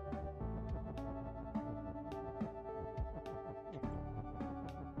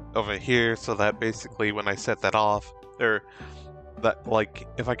 Over here, so that basically when I set that off, or that, like,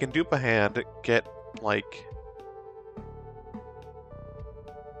 if I can dupe a hand, get, like,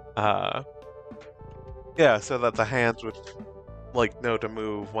 yeah, so that the hands would, like, know to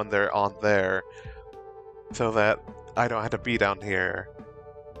move when they're on there, so that I don't have to be down here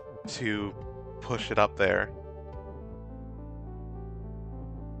to push it up there.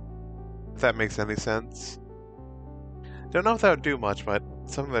 that makes any sense. Don't know if that would do much, but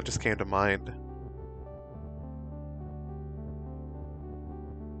something that just came to mind.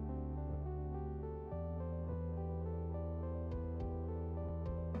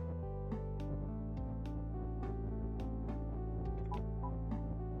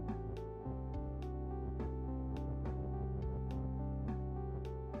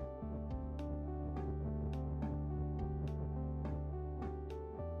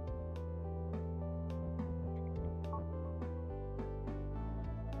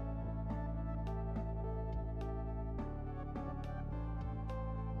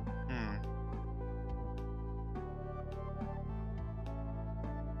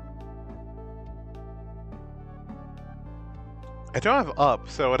 I don't have up,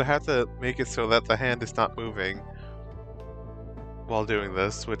 so I'd have to make it so that the hand is not moving while doing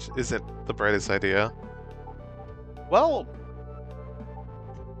this, which isn't the brightest idea. Well...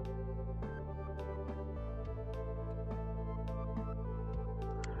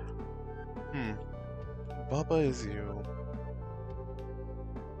 Bubba is you.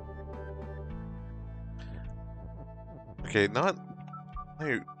 Okay, not... Let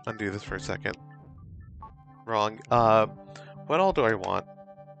me undo this for a second. Wrong. What all do I want?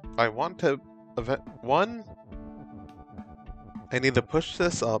 I want to... One... I need to push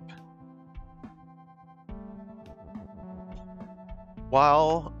this up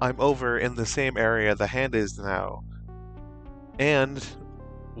while I'm over in the same area the hand is now. And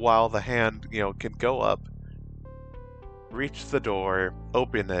while the hand, can go up, reach the door,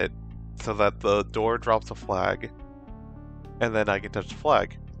 open it, so that the door drops a flag, and then I can touch the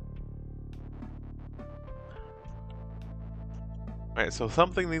flag. Alright, so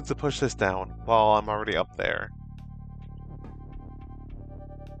something needs to push this down while I'm already up there.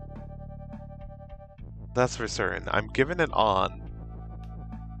 That's for certain. I'm giving it on.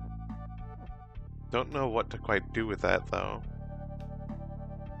 Don't know what to quite do with that, though.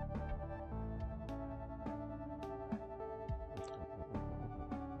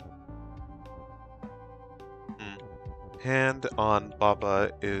 Hand on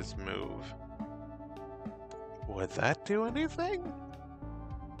Baba is move. Would that do anything?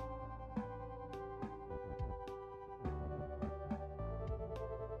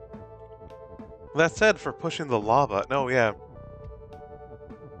 That said, for pushing the lava, no, yeah.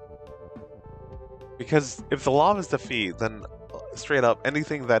 Because if the lava's defeat, then straight up,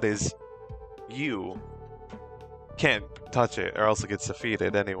 anything that is you can't touch it, or else it gets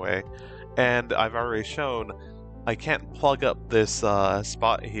defeated anyway. And I've already shown I can't plug up this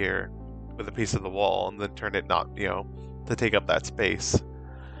spot here with a piece of the wall and then turn it not, to take up that space.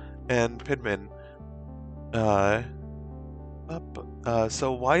 And Pidman,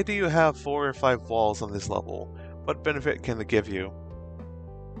 so why do you have 4 or 5 walls on this level? What benefit can it give you?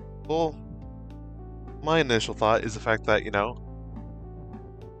 Well, my initial thought is the fact that,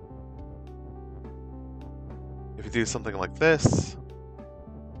 if you do something like this,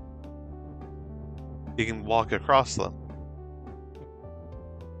 you can walk across them.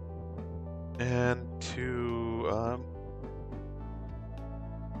 And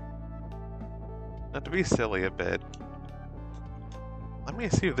not to be silly a bit, let me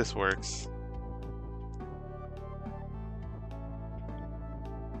see if this works.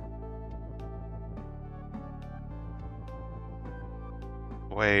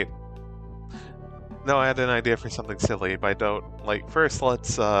 Wait. No, I had an idea for something silly, but I don't... first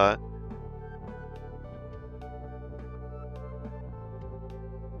let's,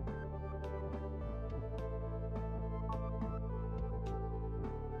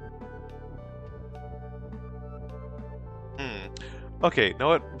 Okay, you know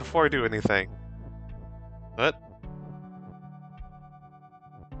what? Before I do anything... What?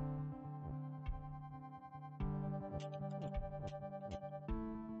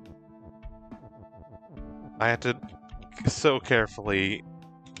 I had to so carefully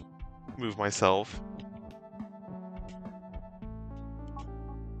move myself.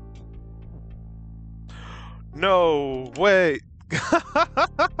 No way!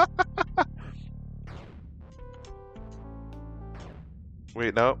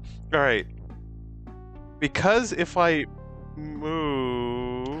 Wait, no. Alright. Because if I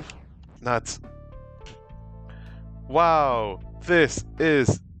move... Nuts. Wow. This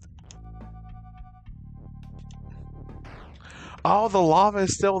is... Oh, the lava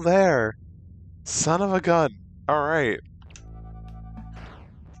is still there. Son of a gun. Alright.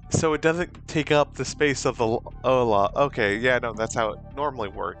 So it doesn't take up the space of the lava. Okay, yeah, no, that's how it normally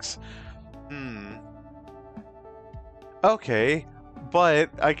works. Okay. But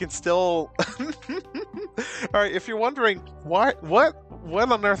I can still... Alright, if you're wondering, what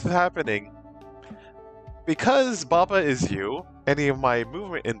what on earth is happening? Because Baba is you, any of my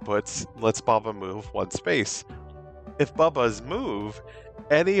movement inputs lets Baba move one space. If Baba's move,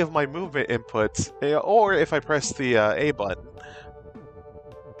 any of my movement inputs, or if I press the A button,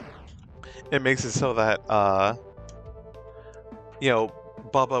 it makes it so that,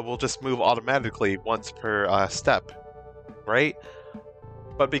 Baba will just move automatically once per step, right?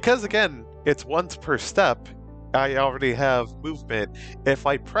 But because, again, it's once per step, I already have movement. If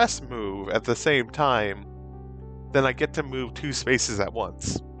I press move at the same time, then I get to move 2 spaces at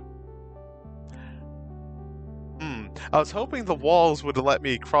once. I was hoping the walls would let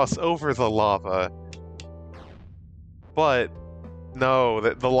me cross over the lava, but no,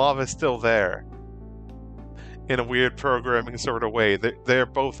 the lava's still there. In a weird programming sort of way. They're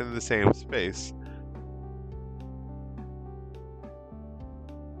both in the same space.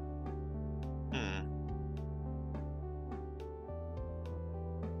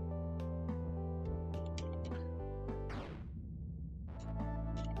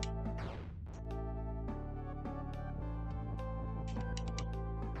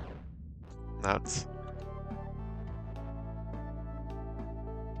 Nuts.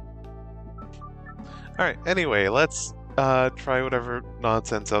 Alright, anyway, let's try whatever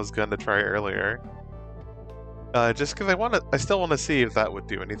nonsense I was gonna try earlier. Just because I still want to see if that would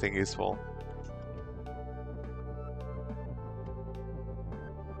do anything useful.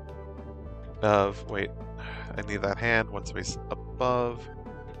 Wait, I need that hand one space above.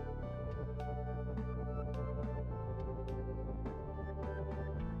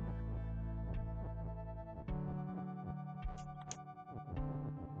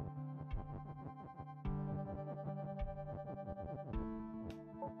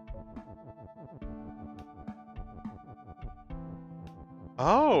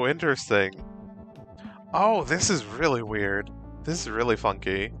 Oh, interesting. Oh, this is really weird. This is really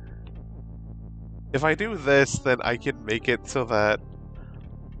funky. If I do this, then I can make it so that...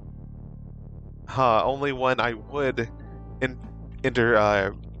 only when I would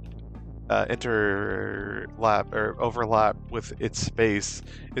interlap or overlap with its space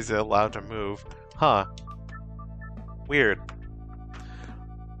is it allowed to move. Weird.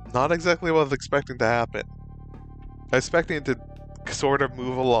 Not exactly what I was expecting to happen. I was expecting it to sort of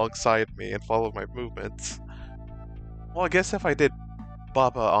move alongside me and follow my movements. Well, I guess if I did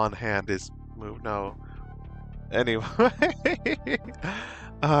Baba on hand is move, no. Anyway.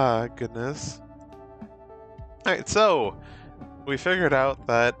 Goodness. Alright, so, we figured out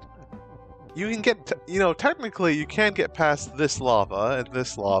that you can get, technically you can get past this lava and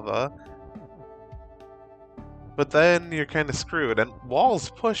this lava, but then you're kind of screwed, and walls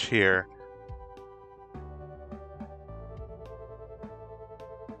push here.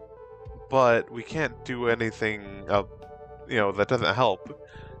 But we can't do anything, that doesn't help.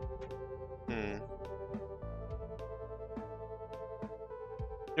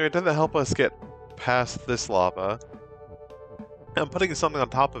 It doesn't help us get past this lava. And putting something on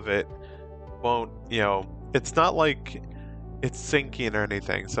top of it won't, it's not like it's sinking or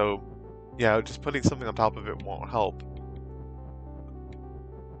anything, so, yeah, just putting something on top of it won't help.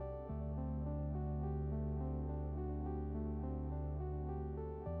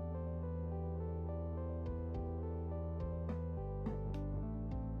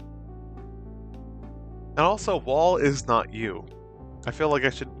 And also, wall is not you. I feel like I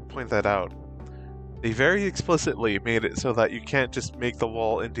should point that out. They very explicitly made it so that you can't just make the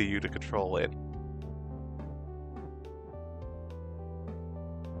wall into you to control it.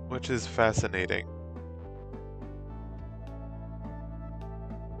 Which is fascinating.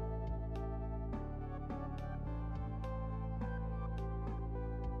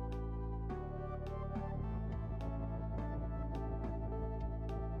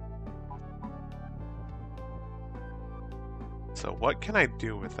 So what can I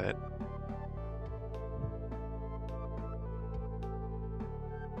do with it?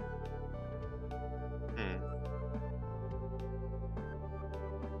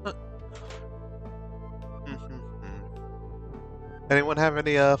 Anyone have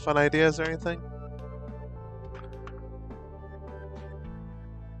any fun ideas or anything?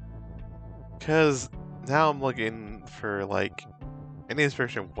 Because now I'm looking for, like, any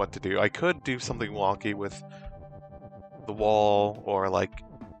inspiration of what to do. I could do something wonky with the wall, or, like,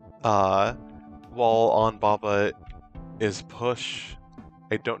 wall on Baba is push.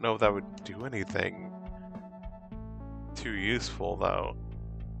 I don't know if that would do anything too useful, though.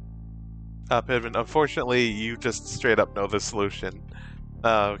 Pidman, unfortunately, you just straight up know the solution.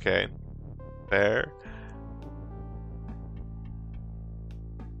 Okay. Fair.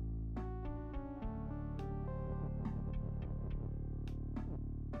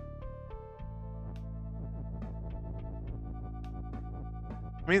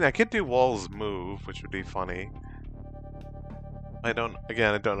 mean, I could do walls move, which would be funny. I don't know if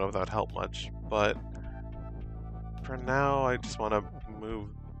that would help much, but for now, I just want to move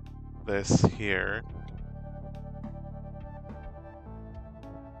this here.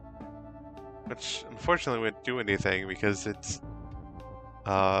 Which, unfortunately, wouldn't do anything because it's,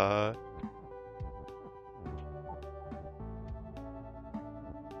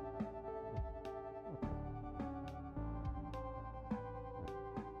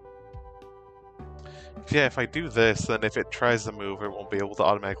 yeah, if I do this, then if it tries to move, it won't be able to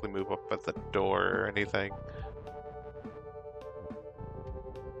automatically move up at the door or anything.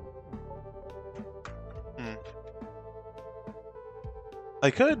 I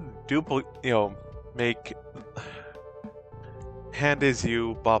could make hand is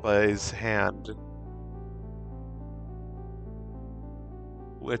you, Baba is hand.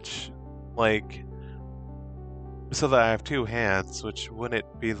 Which, like, so that I have two hands, which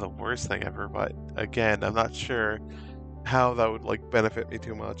wouldn't be the worst thing ever, but again, I'm not sure how that would, like, benefit me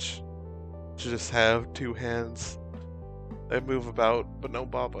too much. To just have two hands that move about, but no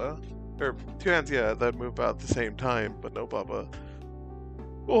Baba. Or, two hands, yeah, that move about at the same time, but no Baba.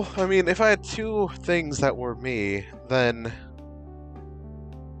 Well, I mean, if I had two things that were me, then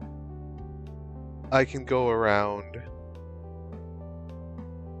I can go around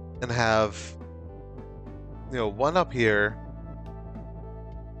and have, one up here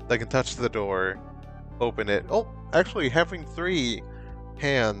that can touch the door, open it. Oh, actually, having three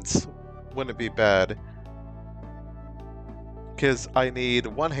hands wouldn't be bad. Because I need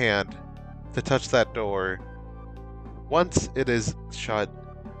one hand to touch that door once it is shut,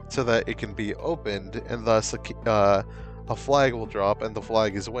 so that it can be opened, and thus a flag will drop, and the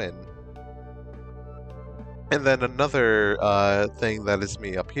flag is win. And then another thing that is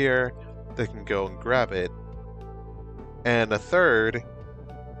me up here that can go and grab it, and a third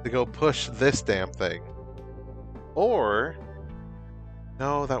to go push this damn thing. Or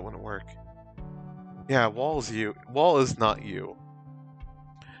no, that wouldn't work. Yeah, wall is not you.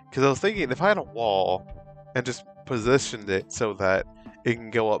 Because I was thinking if I had a wall and just positioned it so that it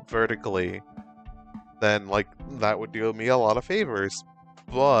can go up vertically, then like that would do me a lot of favors.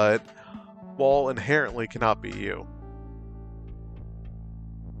 But wall inherently cannot be you.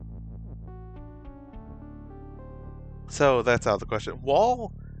 So that's out of the question.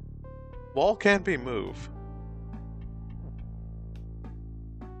 Wall can be move.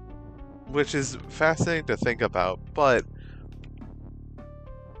 Which is fascinating to think about, but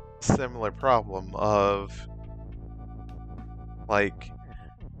similar problem of like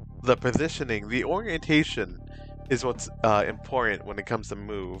the positioning, the orientation is what's important when it comes to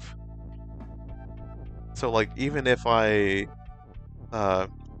move. So like even if I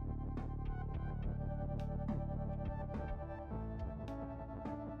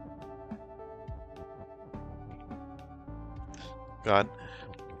God,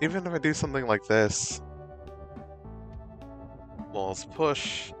 even if I do something like this, walls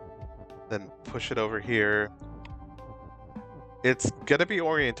push, then push it over here, it's gonna be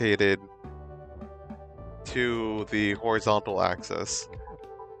orientated to the horizontal axis,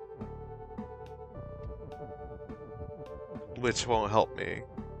 which won't help me.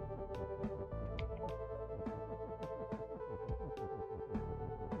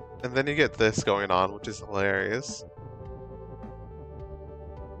 And then you get this going on, which is hilarious.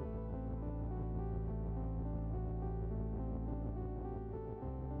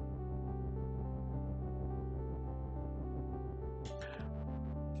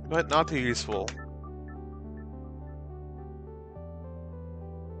 But not too useful.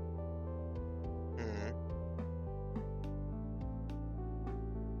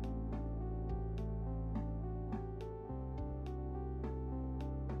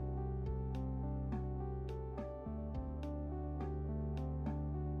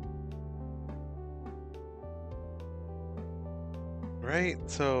 Right,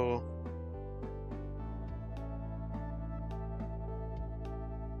 so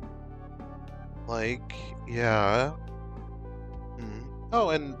like, yeah. Oh,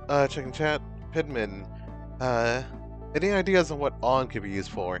 and checking chat, Pidman. Any ideas on what on could be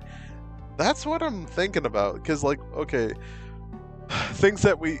used for? That's what I'm thinking about, because like, okay, things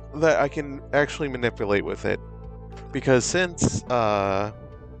that I can actually manipulate with it, because since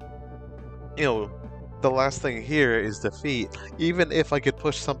the last thing here is defeat. Even if I could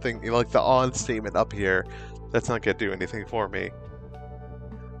push something like the on statement up here, that's not gonna do anything for me.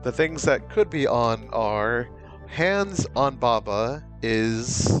 The things that could be on are hands on Baba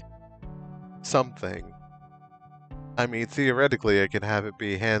is something. I mean, theoretically, I can have it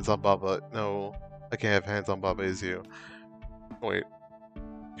be hands on Baba. No, I can't have hands on Baba is you. Wait.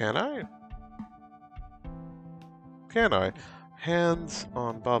 Can I? Can I? Hands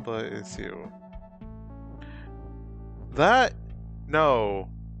on Baba is you. That? No.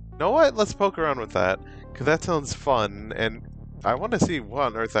 Know what? Let's poke around with that. Because that sounds fun, and I want to see what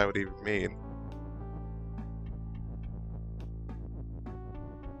on earth that would even mean.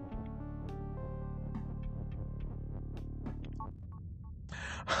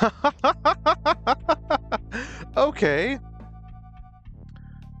 Okay.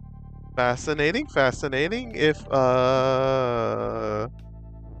 Fascinating, fascinating. If, no,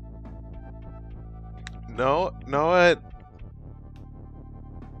 know what?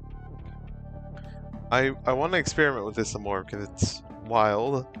 I want to experiment with this some more because it's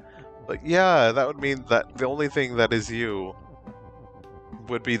wild. But yeah, that would mean that the only thing that is you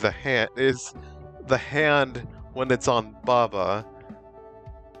would be the hand, when it's on Baba.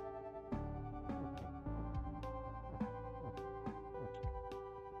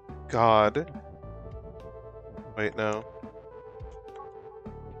 God. Wait, no.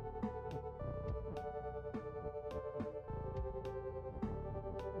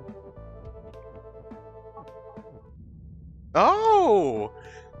 Oh!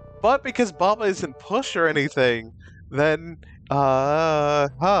 But because Baba isn't push or anything, then,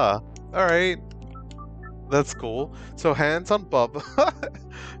 alright. That's cool. So hands on Baba.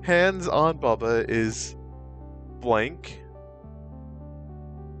 Hands on Baba is blank.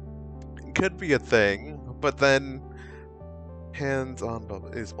 Could be a thing, but then hands on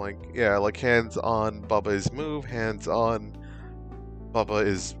Bubba is blank. Yeah, like hands on Bubba is move, hands on Bubba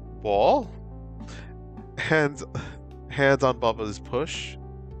is wall. Hands on Bubba is push.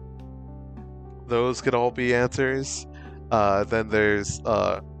 Those could all be answers. Then there's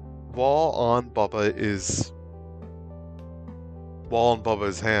wall on Bubba is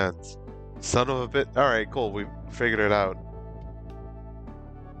hands. Son of a bit. Alright, cool, we figured it out.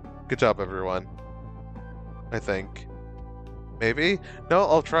 Good job, everyone. I think. Maybe? No,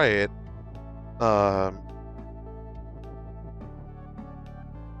 I'll try it.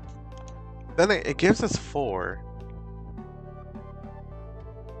 Then it gives us 4.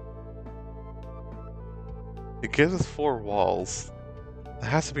 It gives us 4 walls. It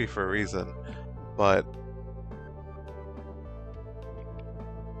has to be for a reason, but...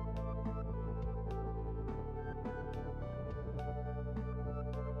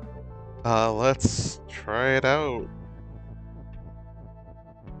 let's try it out.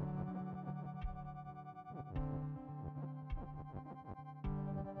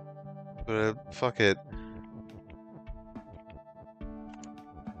 But fuck it.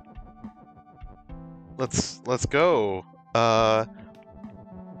 Let's go.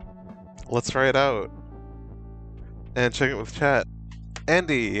 Let's try it out. And check it with chat.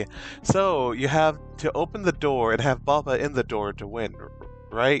 Andy, so you have to open the door and have Baba in the door to win,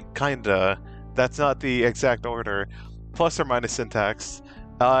 right? Kinda. That's not the exact order. Plus or minus syntax.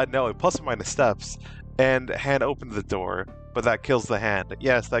 No, plus or minus steps. And hand open the door, but that kills the hand.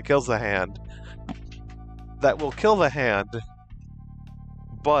 Yes, that kills the hand. That will kill the hand,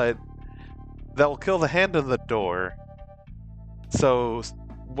 but that will kill the hand in the door. So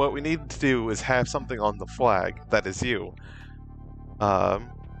what we need to do is have something on the flag that is you.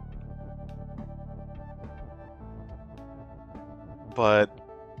 But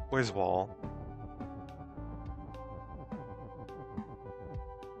where's wall?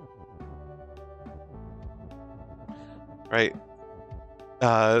 Right.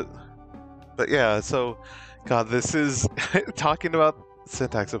 But yeah, so God, this is talking about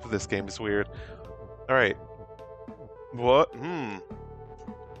syntax of this game is weird. Alright. What?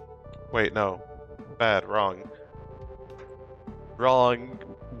 Wait, no. Bad, wrong. Wrong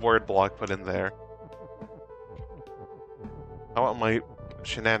word block put in there. I want my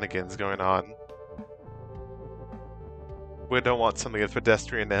shenanigans going on. We don't want something as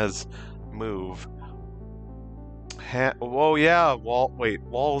pedestrian as move. Whoa, yeah, wall. Wait,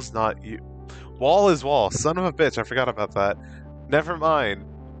 wall's not you. Wall is wall. Son of a bitch, I forgot about that. Never mind.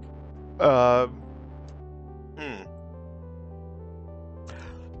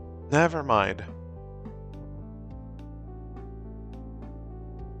 Never mind.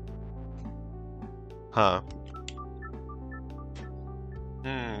 Huh.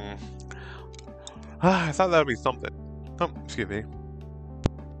 I thought that would be something. Oh, excuse me.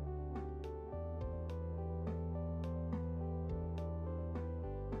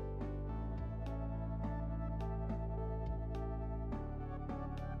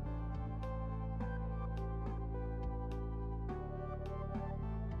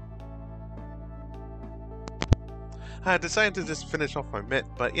 I decided to just finish off my mitt,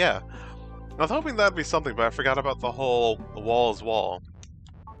 but yeah. I was hoping that'd be something, but I forgot about the whole wall is wall.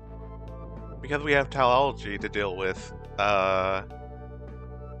 because we have teleology to deal with,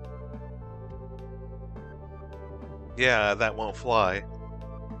 yeah, that won't fly.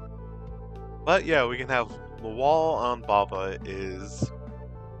 But yeah, we can have the wall on Baba is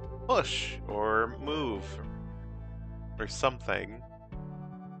push or move or something.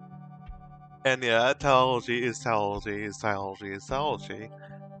 And yeah, teleology is teleology is teleology is teleology.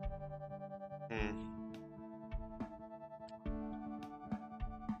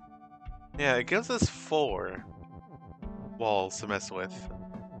 Yeah, it gives us 4 walls to mess with.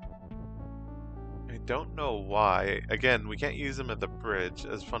 I don't know why. Again, we can't use them at the bridge,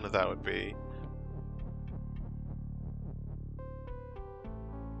 as fun as that would be.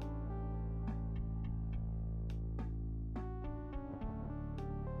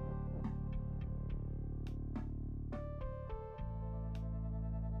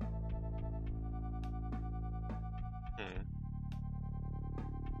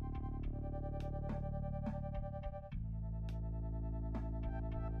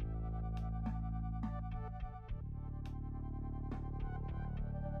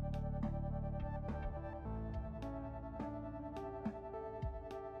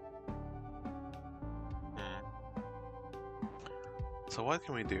 So what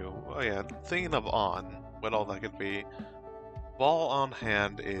can we do? Oh yeah, thinking of on, what all that could be. Ball on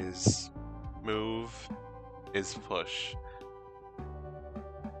hand is move, is push.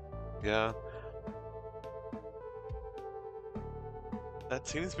 Yeah. That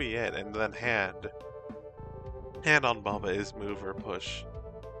seems to be it, and then hand. Hand on Baba is move or push.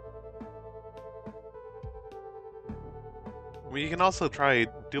 We can also try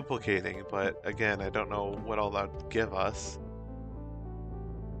duplicating, but again, I don't know what all that would give us.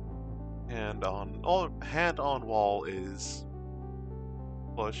 Hand on wall is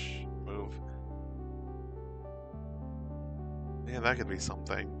push, move. Yeah, that could be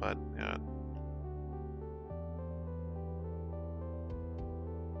something, but yeah.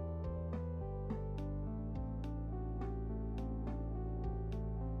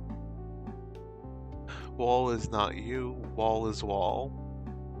 Wall is not you, wall is wall.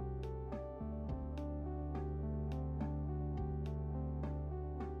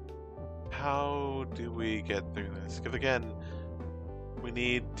 How do we get through this? Because again, we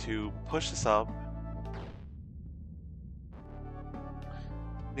need to push this up.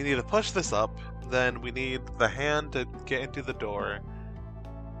 We need to push this up, then we need the hand to get into the door.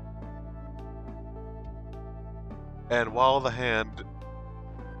 And while the hand...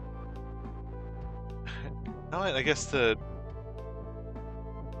 I guess to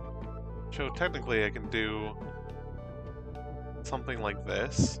show technically I can do something like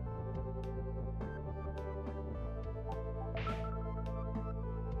this.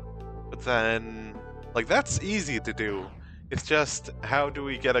 But then, like, that's easy to do. It's just, how do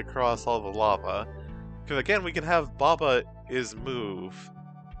we get across all the lava? Because again, we can have Baba is move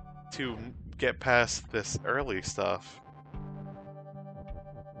to get past this early stuff.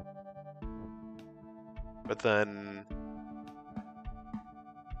 But then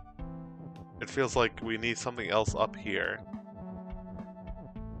it feels like we need something else up here.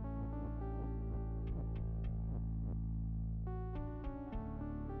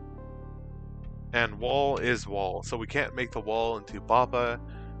 And wall is wall, so we can't make the wall into Baba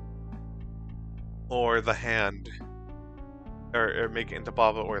or the hand. Or make it into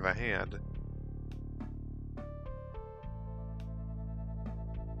Baba or the hand.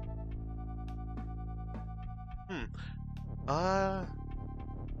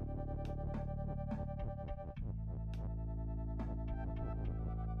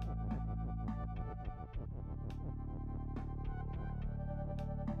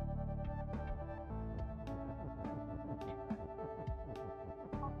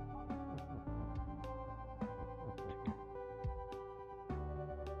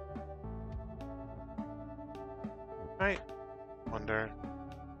 I wonder.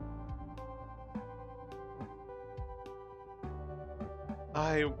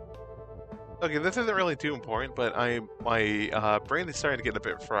 Okay, this isn't really too important, but my brain is starting to get a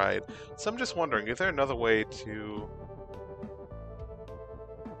bit fried. So I'm just wondering, is there another way to...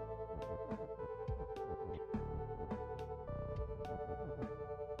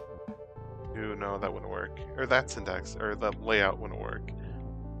 No, that wouldn't work. Or that syntax, or the layout wouldn't work.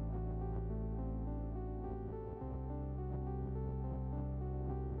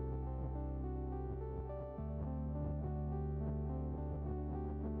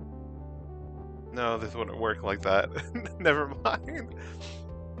 No, this wouldn't work like that. Never mind.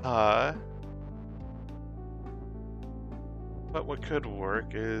 But what could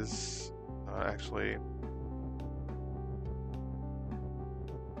work is actually...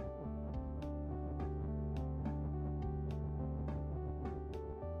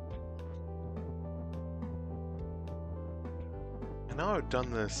 I know I've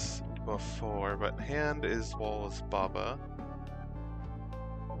done this before, but hand is wall is Baba.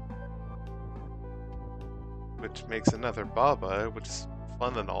 Which makes another Baba, which is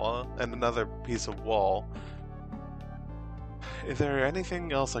fun and all, and another piece of wall. Is there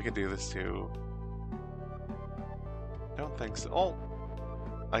anything else I could do this to? Don't think so. Oh,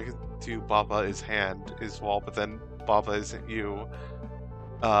 I could do Baba is hand is wall, but then Baba isn't you.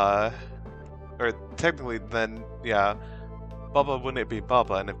 Or technically then, yeah, Baba wouldn't be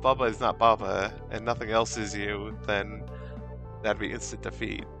Baba, and if Baba is not Baba, and nothing else is you, then that'd be instant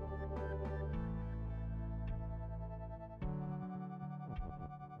defeat.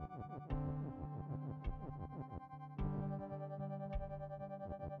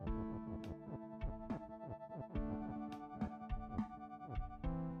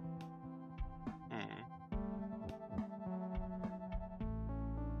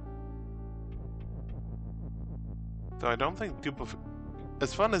 So I don't think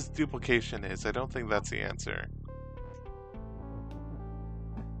as fun as duplication is, I don't think that's the answer.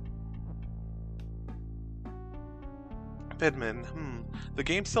 Bidman, the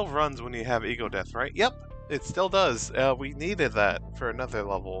game still runs when you have ego death, right? Yep, it still does. We needed that for another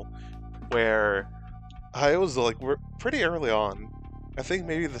level, where I was like, we're pretty early on. I think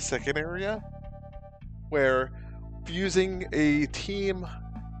maybe the second area, where using a team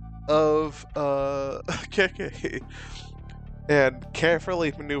of KK and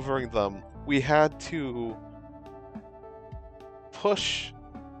carefully maneuvering them, we had to push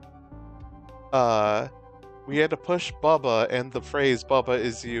Bubba and the phrase Bubba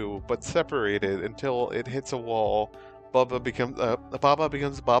is you, but separated until it hits a wall. Bubba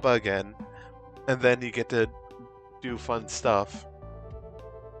becomes Baba again, and then you get to do fun stuff.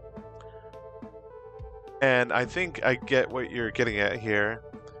 And I think I get what you're getting at here,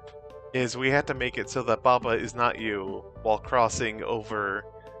 is we had to make it so that Baba is not you while crossing over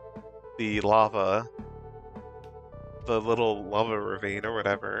the lava, the little lava ravine or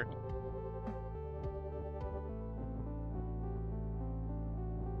whatever.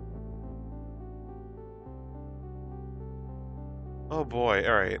 Oh boy,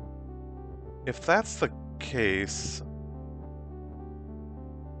 alright. If that's the case...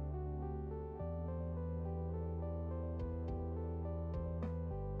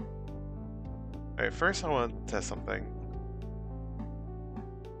 Alright, first I want to test something.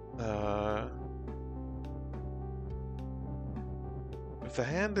 If the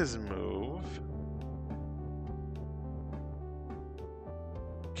hand is move...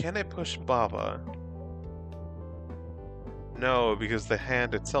 Can it push Baba? No, because the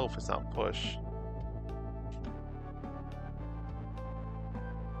hand itself is not push.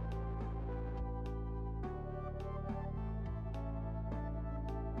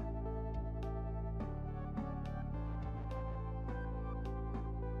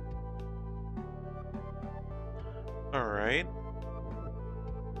 Alright.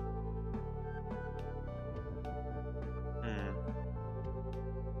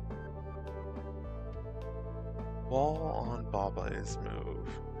 Wall on Baba is move.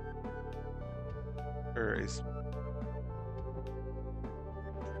 Or is...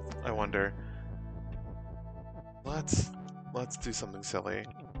 I wonder. Let's do something silly.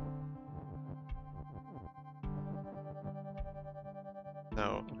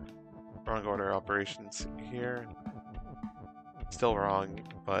 No. Wrong order operations here. Still wrong,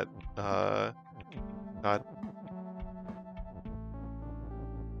 but not.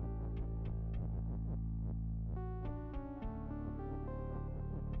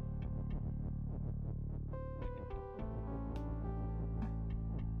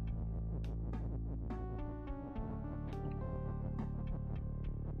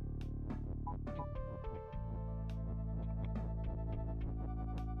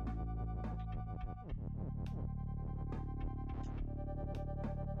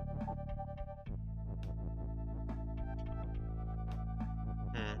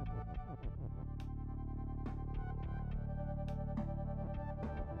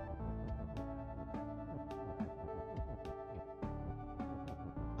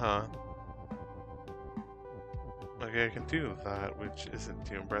 Huh. Okay, I can do that, which isn't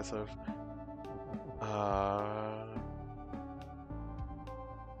too impressive.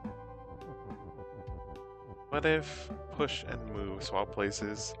 What if push and move swap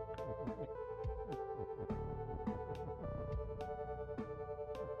places?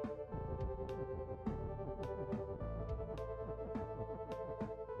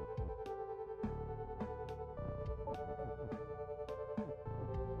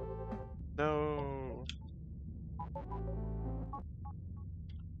 No.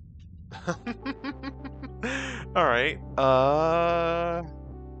 Alright,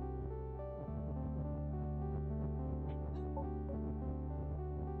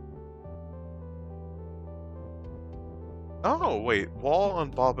 oh, wait, wall on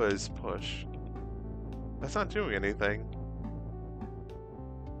Baba is push. That's not doing anything.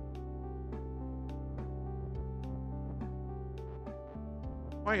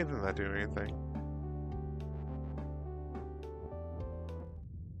 Why isn't that doing anything?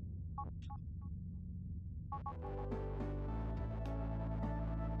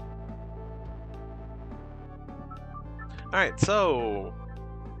 Alright, so...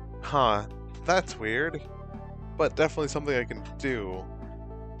 Huh, that's weird. But definitely something I can do.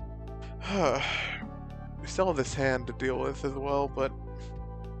 We still have this hand to deal with as well, but...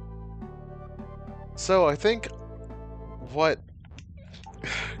 So, I think... What...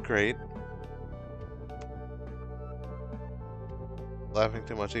 Great. Laughing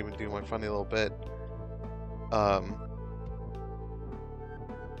too much, even do my funny little bit.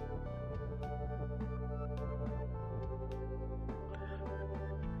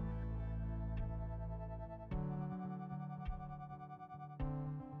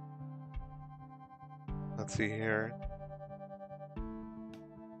 Let's see here.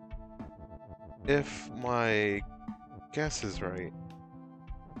 If my guess is right.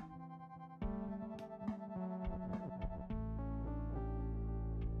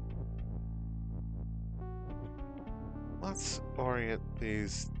 Let's orient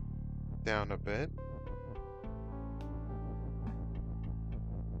these down a bit.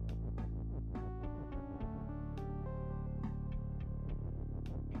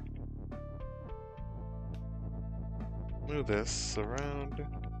 Move this around.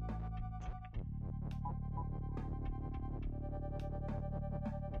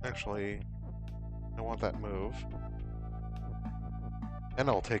 Actually, I want that move. And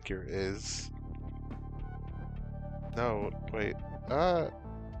I'll take your is. No, wait.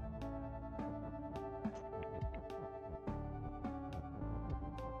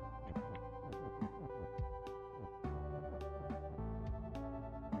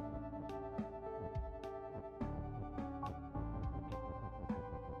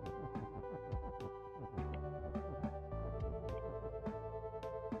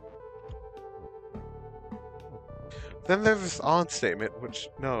 Then there's this on statement, which,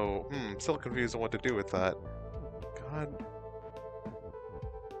 no, still confused on what to do with that. God.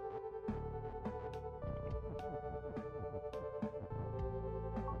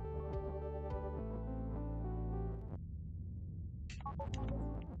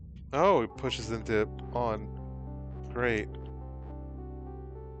 Oh, it pushes into on. Great.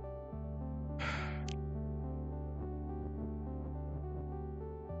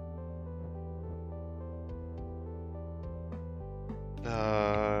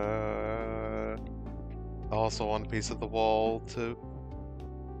 Also want a piece of the wall to...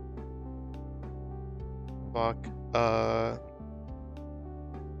 Fuck.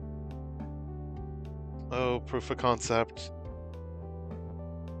 Oh, proof of concept.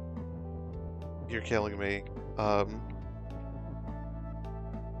 You're killing me.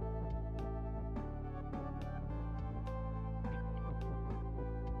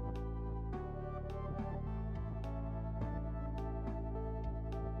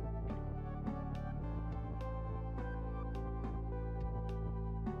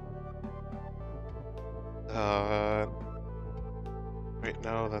 Wait,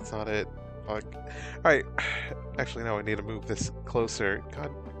 no, that's not it. Fuck. Alright. Actually, no, I need to move this closer. God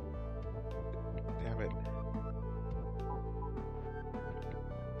damn it.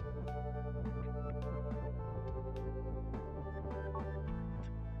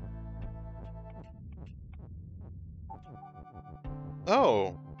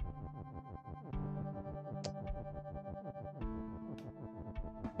 Oh!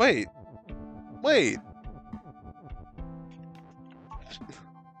 Wait! Wait!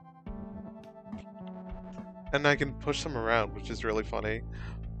 And I can push them around, which is really funny.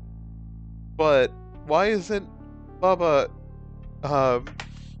 But why isn't Baba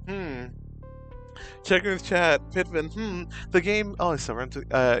checking with chat, Pittman, the game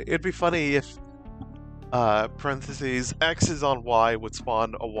it'd be funny if parentheses X is on Y would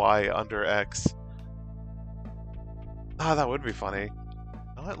spawn a Y under X. Ah, that would be funny.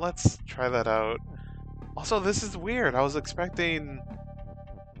 Let's try that out. Also, this is weird. I was expecting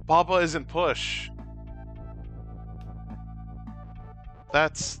Baba isn't push.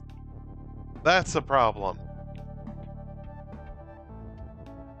 That's a problem.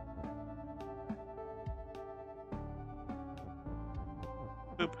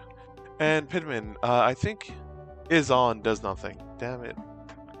 Boop. And Pidman, I think is on does nothing. Damn it.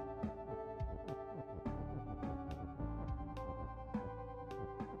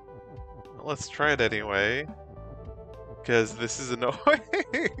 let's try it anyway. Because this is annoying.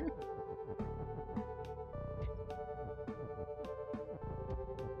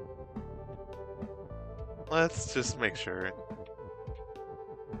 Let's just make sure.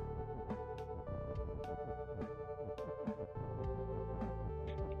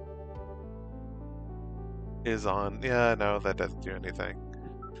 Is on. Yeah, no, that doesn't do anything.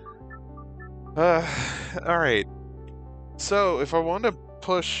 Alright. So, if I want to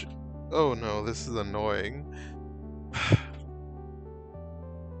push... Oh no, this is annoying.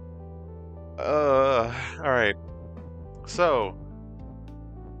 Alright. So...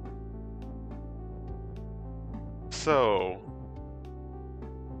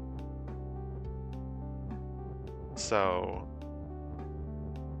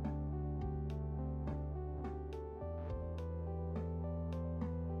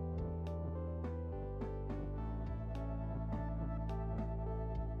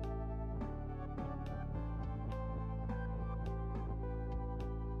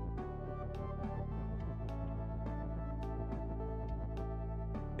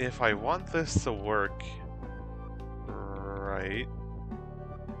 if I want this to work right,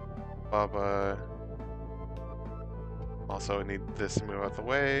 Baba. Also, I need this to move out the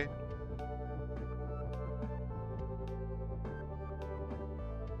way.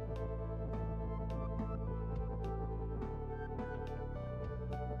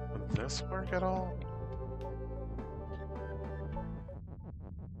 Would this work at all?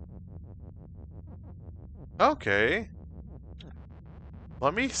 Okay.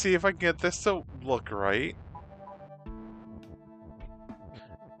 Let me see if I can get this to look right.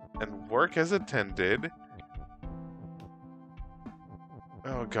 And work as intended.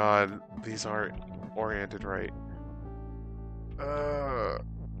 Oh god, these aren't oriented right.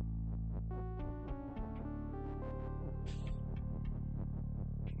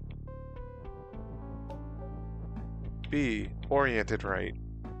 B, oriented right.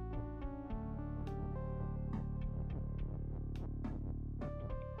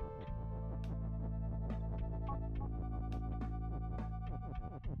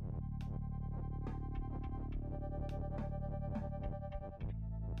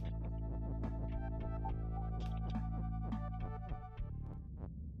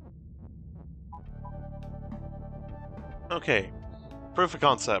 Okay, proof of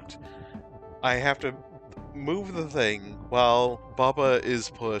concept. I have to move the thing while Baba is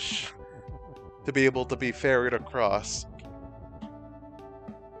pushed to be able to be ferried across.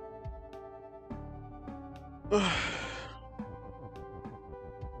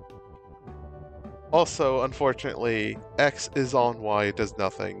 Also, unfortunately, X is on Y, it does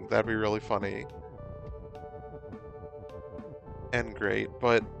nothing. That'd be really funny. And great,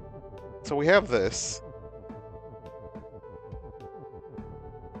 but... So we have this.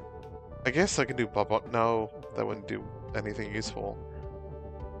 I guess I can do Baba. No, that wouldn't do anything useful.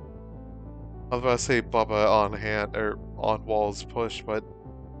 I was about to say Baba on hand or on walls push, but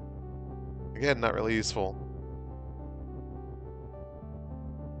again, not really useful.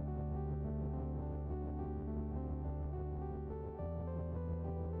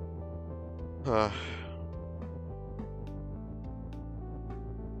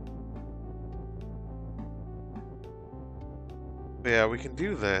 Yeah, we can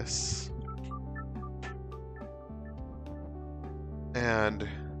do this. And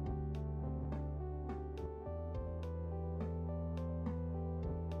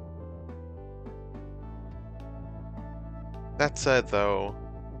that said, though,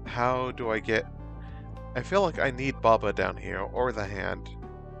 how do I get... I feel like I need Baba down here, or the hand.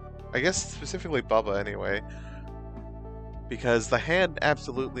 I guess specifically Baba, anyway. Because the hand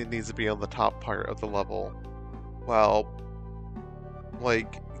absolutely needs to be on the top part of the level. Well,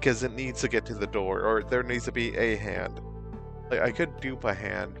 like, because it needs to get to the door, or there needs to be a hand. Like, I could dupe a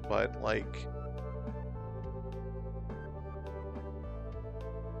hand, but, like...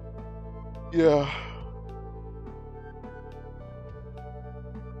 Yeah.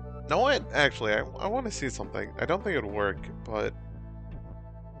 No, what? Actually, I want to see something. I don't think it would work, but...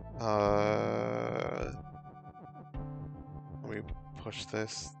 Let me push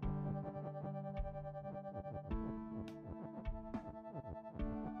this.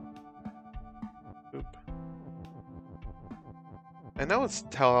 Oop. I know it's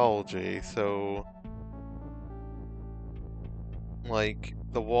teleology, so... Like,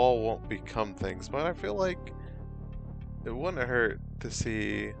 the wall won't become things, but I feel like it wouldn't hurt to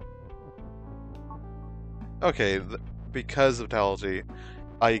see... Okay, because of teleology,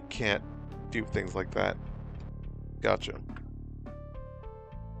 I can't do things like that. Gotcha.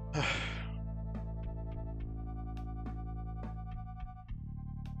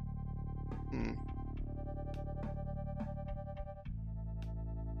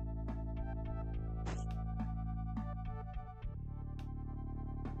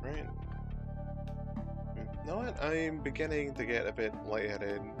 know what? I'm beginning to get a bit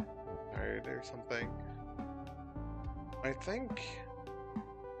lightheaded, tired or something. I think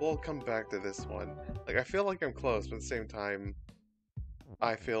we'll come back to this one. Like, I feel like I'm close, but at the same time,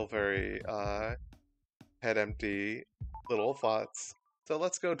 I feel very, head empty, little thoughts. So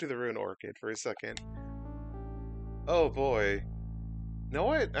let's go to the Rune Orchid for a second. Oh boy. You know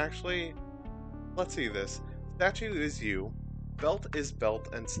what? Actually, let's see this. Statue is you. Belt is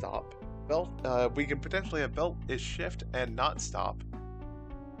belt and stop. Belt, we can potentially have belt is shift and not stop.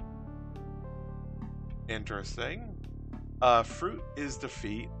 Interesting. Fruit is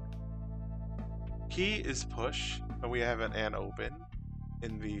defeat. Key is push, and we have an and open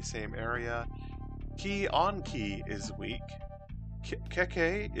in the same area. Key on key is weak.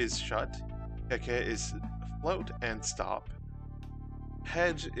 Keke is shut. Keke is float and stop.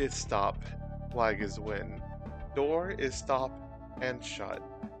 Hedge is stop. Flag is win. Door is stop and shut.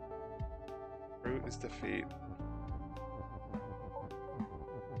 Fruit is defeat.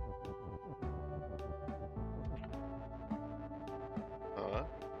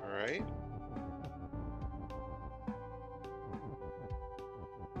 Alright.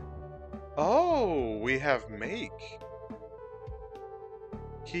 Oh, we have make.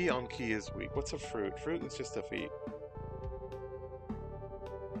 Key on key is weak. What's a fruit? Fruit is just defeat.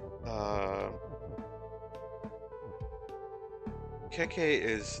 Keke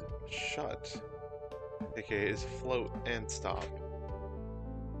is shut. Keke is float and stop.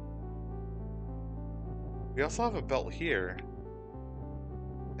 We also have a belt here.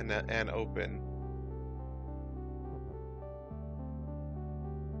 And open.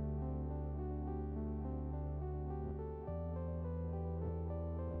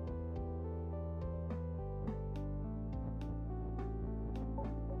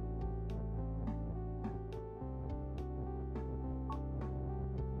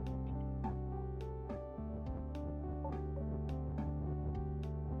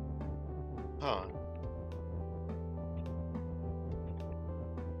 Huh.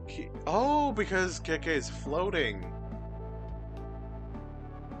 Oh, because Keke is floating.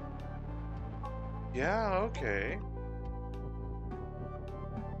 Yeah, okay.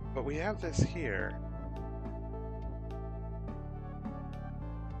 But we have this here.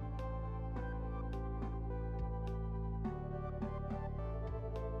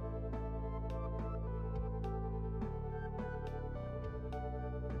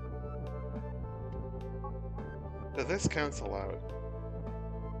 So this cancel out.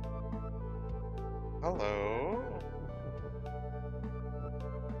 Hello?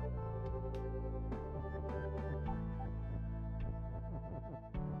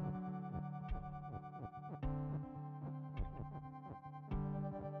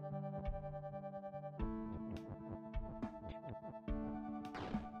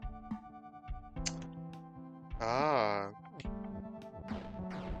 Ah.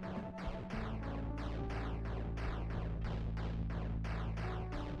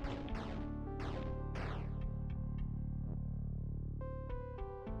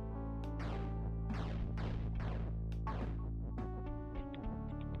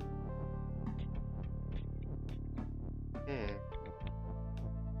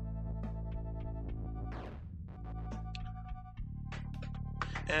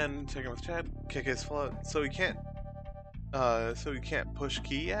 And checking with chat, kick his float. So you can't push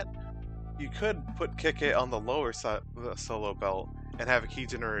key yet? You could put kick it on the lower side of the solo belt and have a key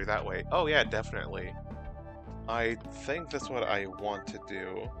generator that way. Oh yeah, definitely. I think that's what I want to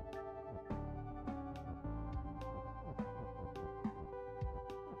do.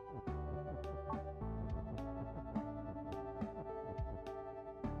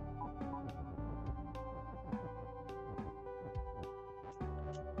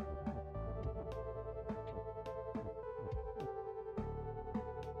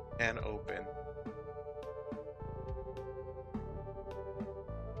 And open.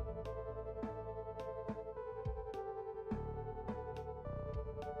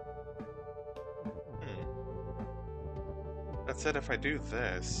 That said, if I do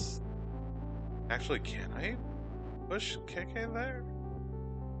this... Actually, can I push KK there?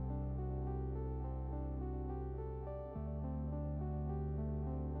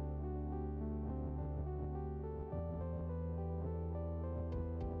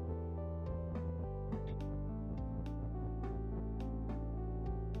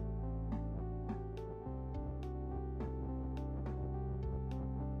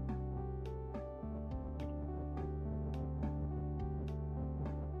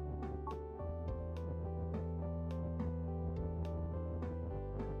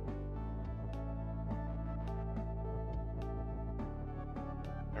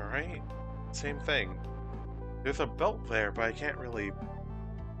 Alright, same thing. There's a belt there, but I can't really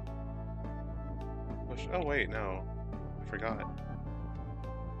push. Oh wait, no. I forgot.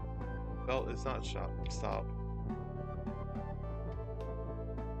 Belt is not stop.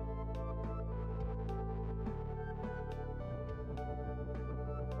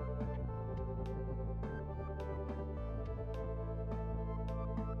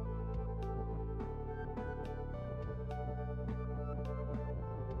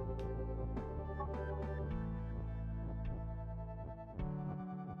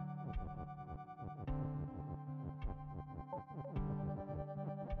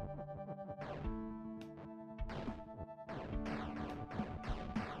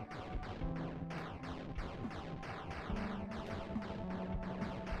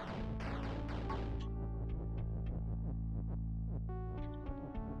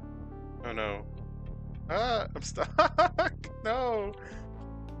 Oh no. Ah, I'm stuck! No!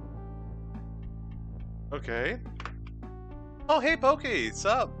 Okay. Oh, hey, Pokey!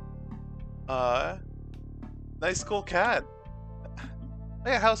 Sup? Nice cool cat.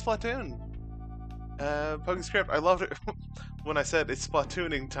 Hey, how's Splatoon? PokeScript, I loved it when I said it's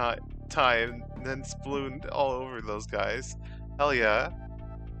Splatooning time, and then splooned all over those guys. Hell yeah.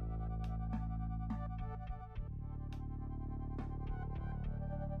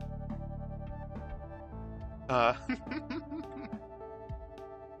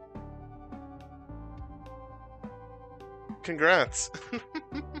 Congrats.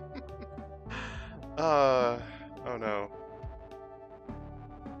 Oh no.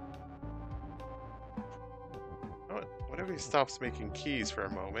 What if he stops making keys for a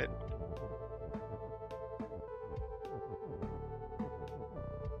moment?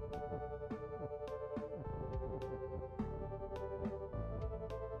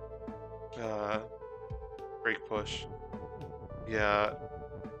 Brake push. Yeah.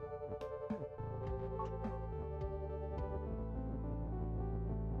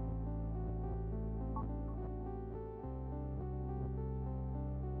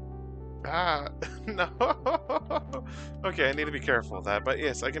 Ah, no. Okay, I need to be careful of that. But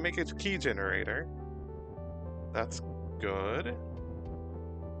yes, I can make a key generator. That's good.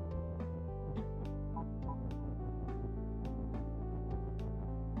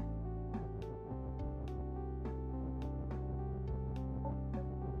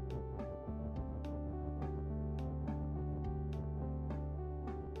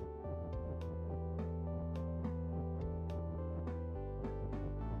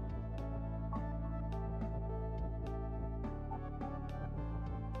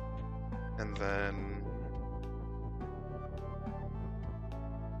 And then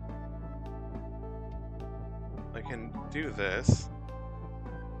I can do this.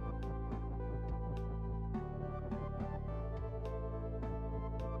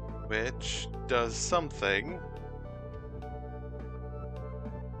 Which does something.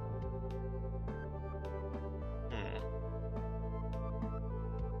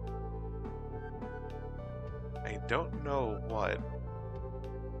 I don't know what.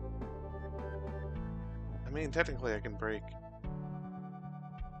 I mean, technically I can break.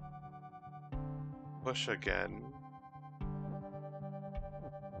 Push again.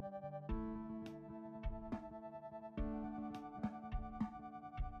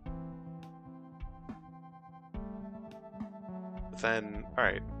 But then,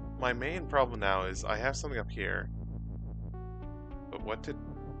 alright. My main problem now is I have something up here. But what to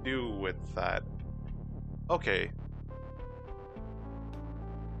do with that? Okay.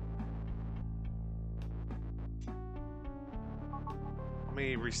 Let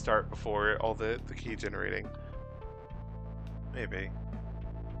me restart before all the key generating. Maybe.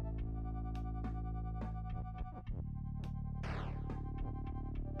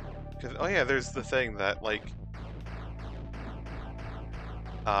 Oh yeah, there's the thing that, like,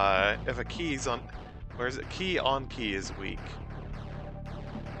 if a key's on... Where's it? Key on key is weak.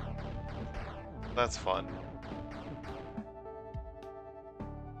 That's fun.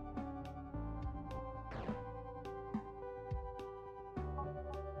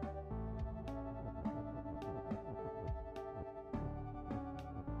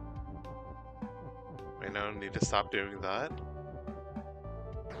 I know, need to stop doing that.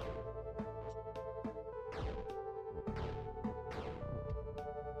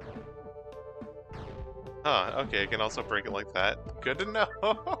 Huh, okay, I can also break it like that. Good to know!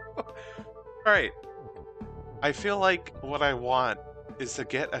 Alright. I feel like what I want is to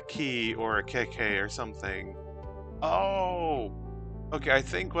get a key or a KK or something. Oh! Okay, I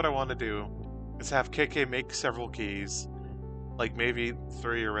think what I want to do is have KK make several keys, like maybe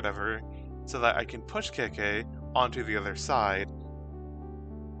 3 or whatever, so that I can push KK onto the other side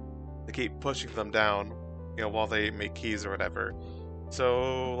to keep pushing them down you know, while they make keys or whatever.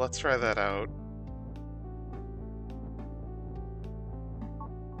 So let's try that out.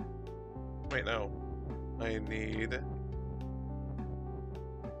 Wait, no. I need...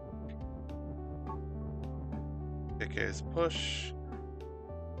 KK's push.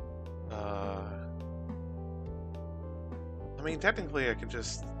 I mean, technically I could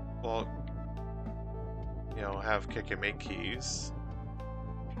just, well, you know, have KK make keys.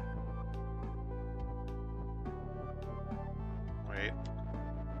 Wait.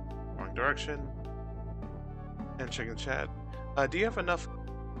 Wrong direction. And chicken chat. Do you have enough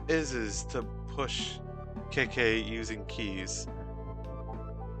ises to push KK using keys?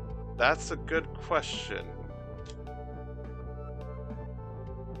 That's a good question.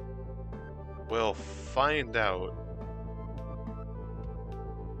 We'll find out.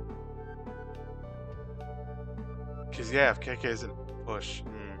 Because, yeah, if KK isn't push...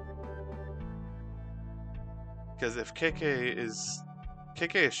 Because if KK is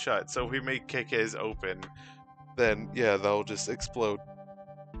shut, so if we make KK's open, then, yeah, they'll just explode.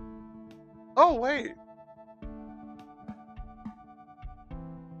 Oh, wait!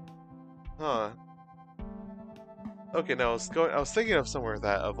 Huh. Okay, no, I was thinking of somewhere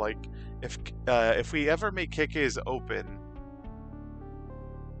that, of like, if we ever make KK's open,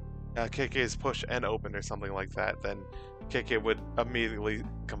 KK's push and open or something like that, then KK would immediately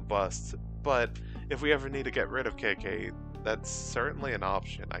combust. But if we ever need to get rid of KK, that's certainly an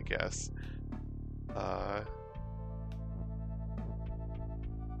option, I guess.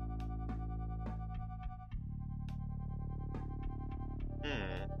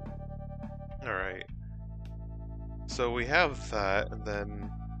 Alright. So we have that, and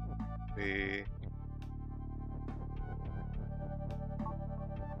then we...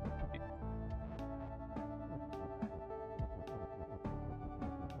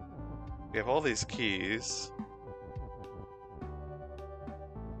 We have all these keys.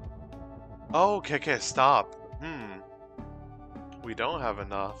 Oh, KK, stop! We don't have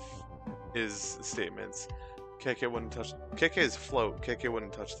enough is statements. KK wouldn't touch... KK is float. KK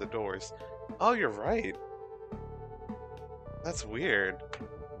wouldn't touch the doors. Oh, you're right. That's weird.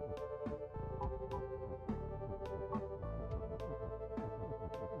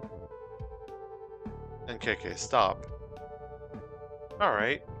 And KK, stop.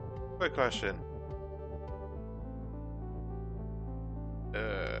 Alright. Quick question.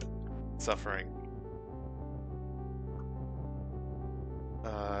 Suffering.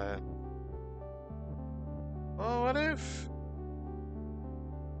 Oh, what if?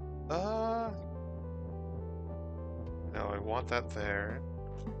 No, I want that there.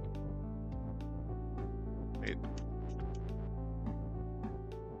 Wait.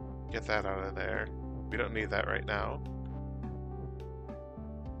 Get that out of there. We don't need that right now.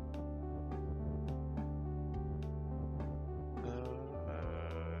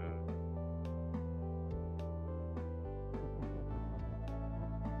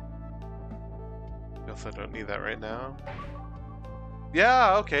 I don't need that right now.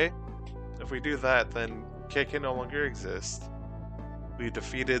 Yeah, okay. If we do that, then KK no longer exists. We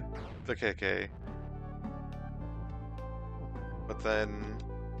defeated the KK. But then...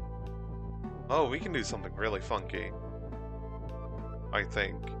 Oh, we can do something really funky. I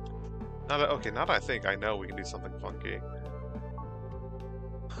think. Okay, not I think, I know we can do something funky.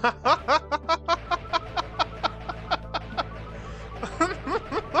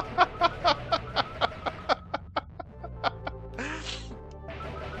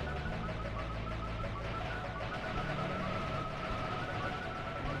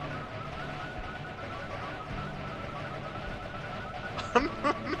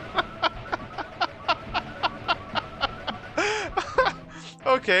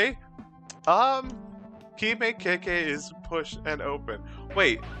 Okay. Key make KK is push and open.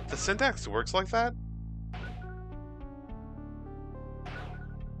 Wait, the syntax works like that?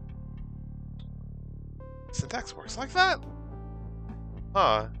 Syntax works like that?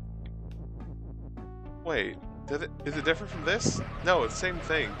 Huh. Wait, is it different from this? No, it's the same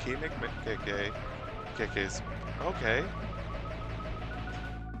thing. Key make KK. KK's... Okay.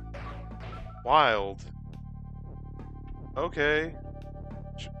 Wild. Okay.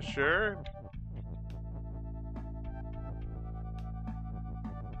 Sure.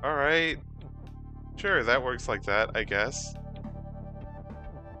 Alright. Sure, that works like that, I guess.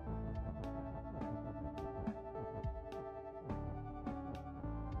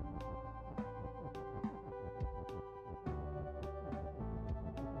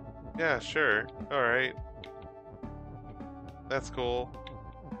 Yeah, sure. Alright. That's cool.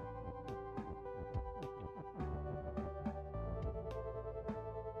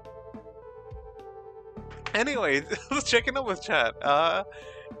 Anyway, let's check in with chat.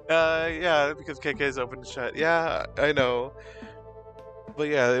 Yeah, because KK is open to chat. Yeah, I know. But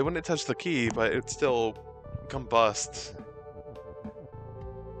yeah, it wouldn't touch the key, but it'd still combust.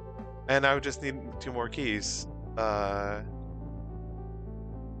 And I would just need 2 more keys. How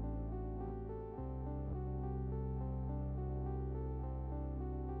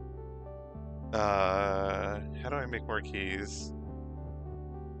do I make more keys?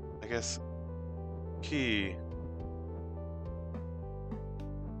 I guess key.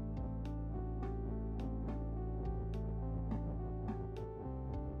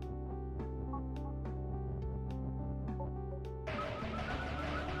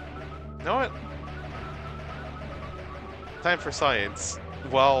 You know what? Time for science.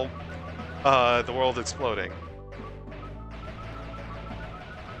 While the world exploding.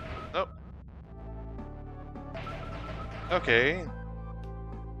 Oh. Okay.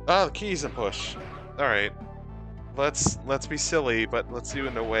 Ah, the keys and push. Alright. Let's be silly, but let's do it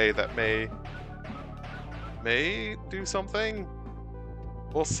in a way that may do something.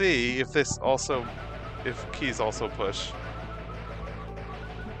 We'll see if keys also push.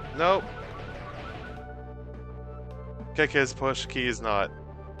 Nope. Kick is push, key is not.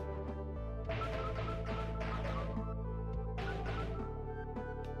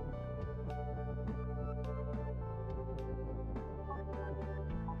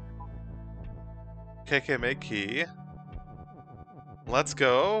 KK make key. Let's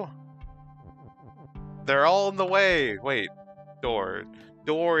go. They're all in the way. Wait. Door.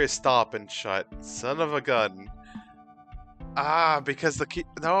 Door is stop and shut. Son of a gun. Ah, because the key...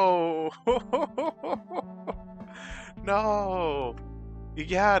 No! No!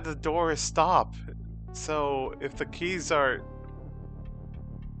 Yeah, the door is stop. So, if the keys are...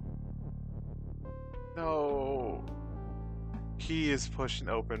 No... Key is push and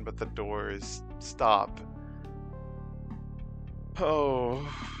open, but the door is stop. Oh...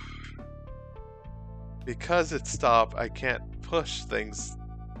 Because it's stop, I can't push things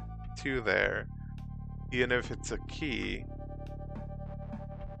to there. Even if it's a key.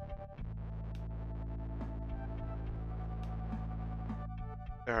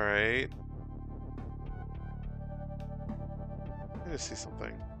 Alright. Let me see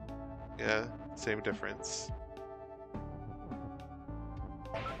something. Yeah, same difference.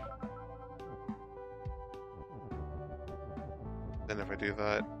 Then if I do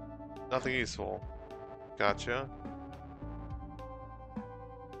that, nothing useful. Gotcha.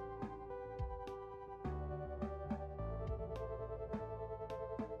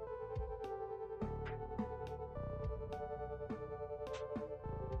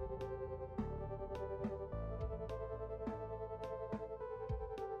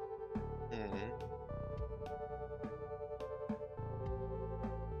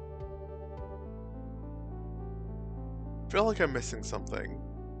 I feel like I'm missing something.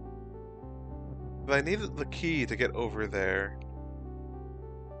 But I needed the key to get over there.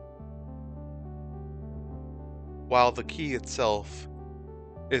 While the key itself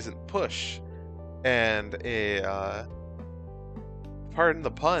isn't push. And pardon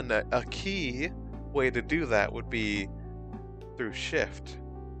the pun, a key way to do that would be through shift.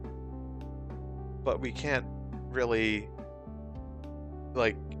 But we can't really,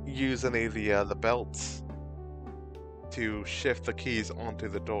 like, use any of the belts to shift the keys onto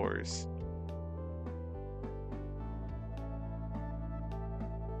the doors.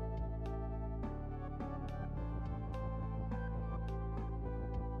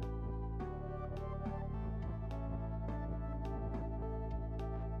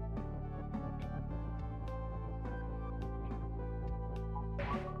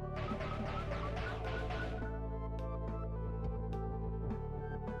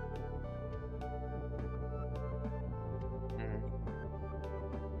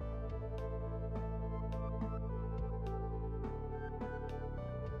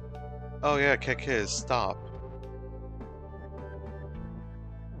 Oh yeah, kick his, stop.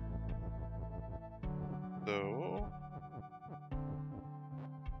 So...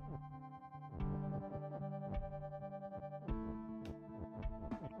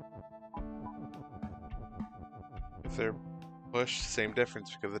 if they're push, same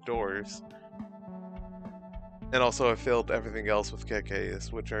difference because of the doors. And also I filled everything else with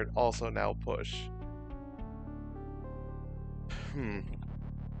KKs, which are also now push.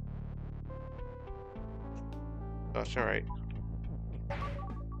 Gosh, alright.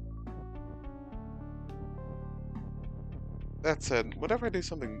 That said, whenever I do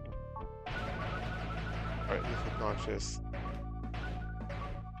something... Alright, this is conscious.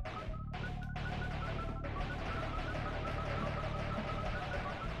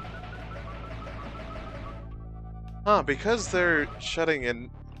 Because they're shutting and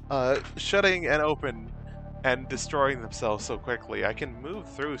open and destroying themselves so quickly, I can move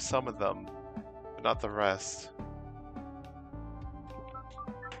through some of them, but not the rest.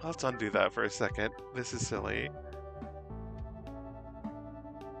 Let's undo that for a second. This is silly.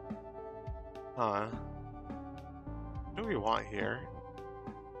 Huh. What do we want here?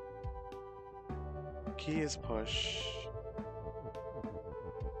 Key is push.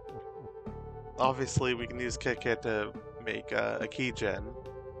 Obviously, we can use KitKat to make a key gen.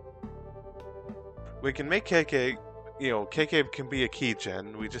 We can make KK, KK can be a key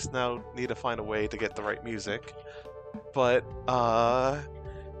gen. We just now need to find a way to get the right music. But, other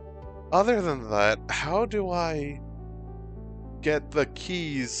than that, how do I get the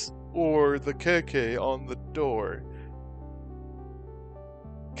keys or the KK on the door?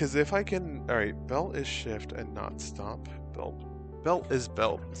 Because if I can... Alright, belt is shift and not stop. Belt is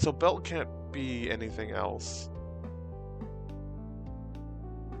belt. So belt can't be anything else.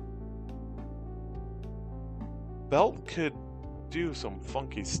 Belt could do some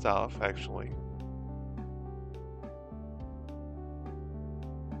funky stuff, actually.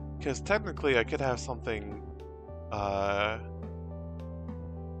 Because technically I could have something,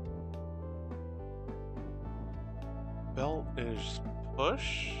 belt is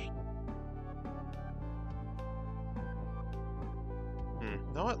push? You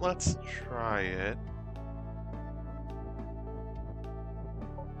know what, let's try it.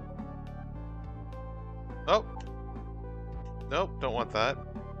 Oh! Nope, don't want that.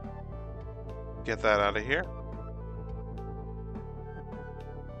 Get that out of here.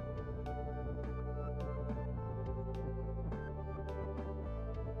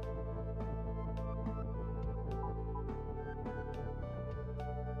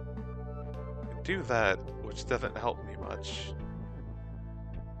 Do that, which doesn't help me much.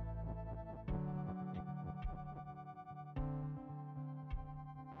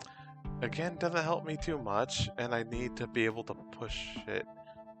 Again, doesn't help me too much, and I need to be able to push it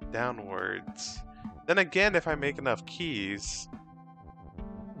downwards. Then again, if I make enough keys,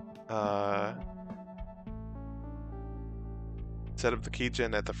 set up the key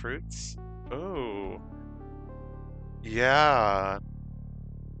gen at the fruits. Oh, yeah.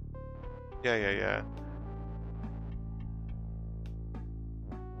 Yeah.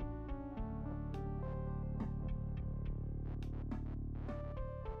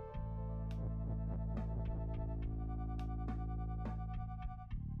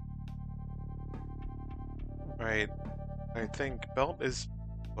 Right. I think belt is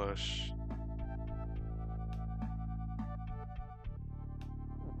push.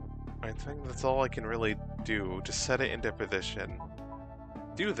 I think that's all I can really do. Just set it into position.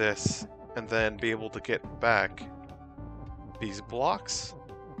 Do this, and then be able to get back these blocks.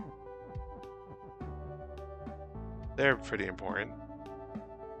 They're pretty important.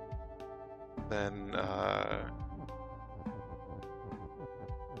 Then,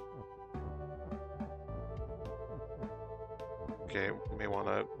 okay, we may want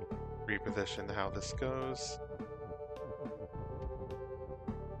to reposition how this goes.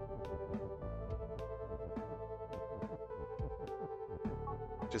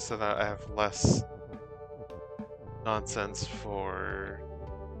 Just so that I have less nonsense for...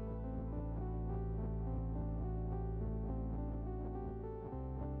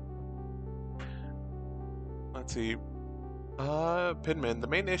 Let's see. Pinman, the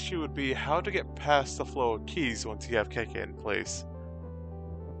main issue would be how to get past the flow of keys once you have KK in place.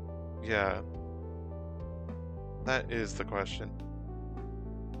 Yeah. That is the question.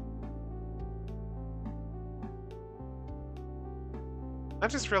 I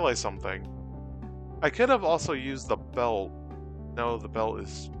just realized something. I could have also used the belt. No, the belt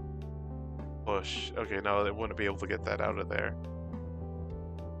is push. Okay, no, they wouldn't be able to get that out of there.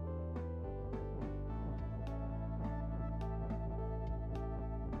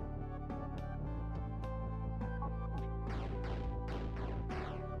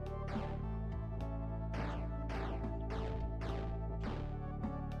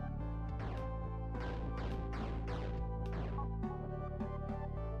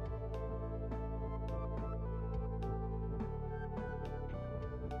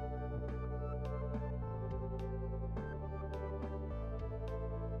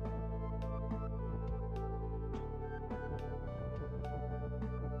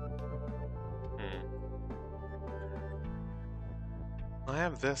 I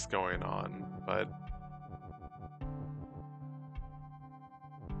have this going on, but...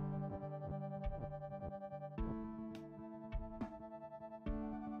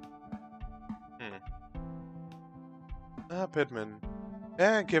 Pidman.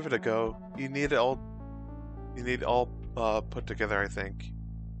 Yeah, give it a go. You need it all... You need all put together, I think.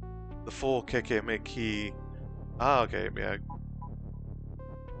 The full kick it make key. Ah, okay, yeah.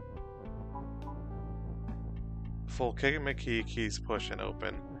 Full kick it make key, keys push and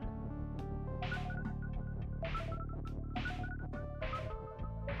open.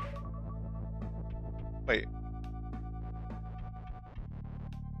 Wait.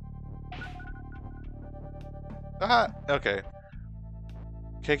 Ah, okay.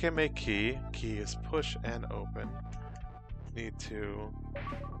 Kick it make key. Key is push and open. Need to.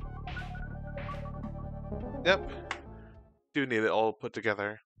 Yep. Do need it all put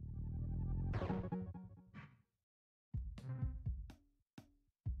together.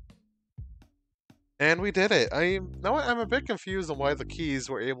 And we did it. I'm a bit confused on why the keys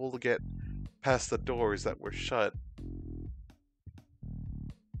were able to get past the doors that were shut.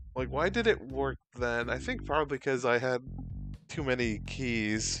 Like, why did it work then? I think probably because I had too many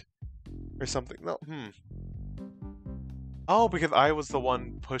keys or something. No, Oh, because I was the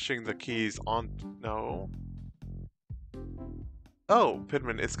one pushing the keys on. No. Oh,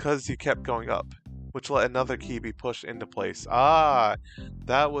 Pidman, it's because you kept going up, which let another key be pushed into place. Ah,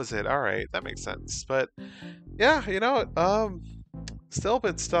 that was it. All right, that makes sense. But yeah, you know what? Still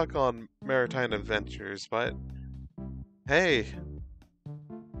been stuck on Maritime Adventures, but hey,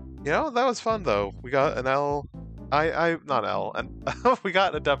 that was fun though. We got an L. Not L, and we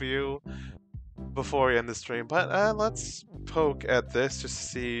got a W before we end the stream. But let's poke at this just to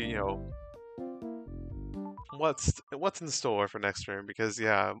see, what's in store for next stream. Because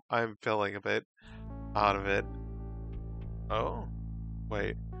yeah, I'm feeling a bit out of it. Oh,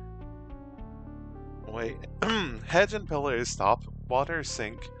 wait. Hedge and pillars stop, water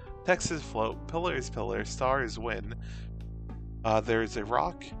sink, Texas float, pillars pillar, stars win. There's a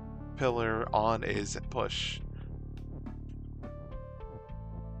rock, pillar on is push.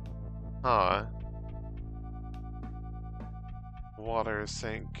 Huh. Water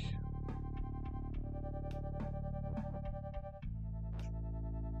sink.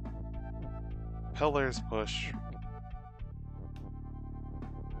 Pillars push.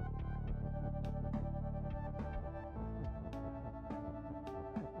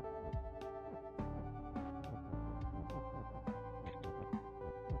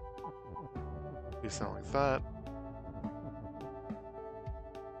 Do something like that.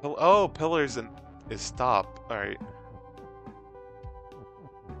 Oh, pillars is stop. Alright.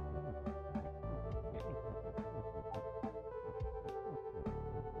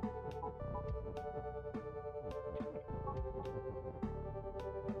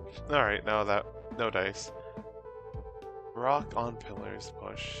 Alright, now that no dice. Rock on pillars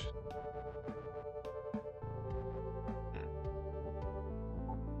push.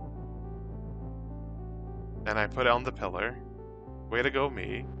 And I put it on the pillar. Way to go,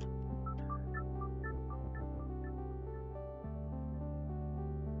 me.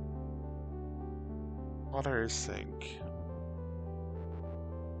 Water sink.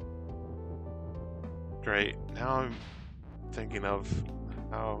 Great. Now I'm thinking of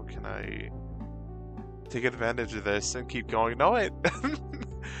how can I take advantage of this and keep going. No, wait. You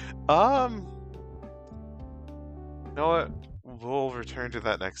know what? We'll return to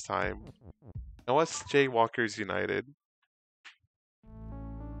that next time. Now what's Jaywalkers United?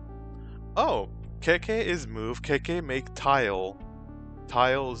 Oh, KK is move, KK make tile.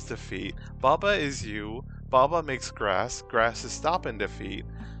 Tile is defeat. Baba is you. Baba makes grass. Grass is stop and defeat.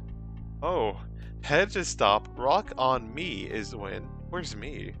 Oh, hedge is stop. Rock on me is win. Where's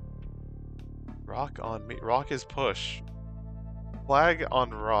me? Rock on me. Rock is push. Flag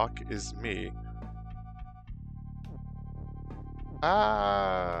on rock is me.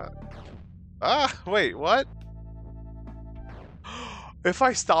 Wait, what? If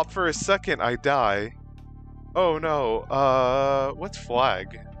I stop for a second, I die. Oh no, what's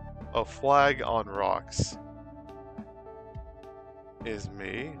flag? Oh, flag on rocks. Is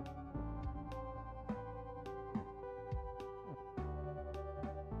me.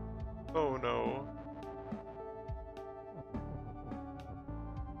 Oh no.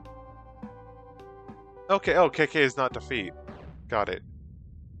 Okay, oh, KK is not defeat. Got it.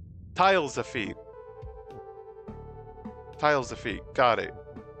 Tiles defeat. Tiles defeat. Got it.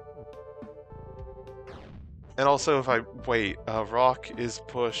 And also, if I wait, rock is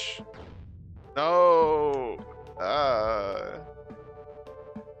push. No.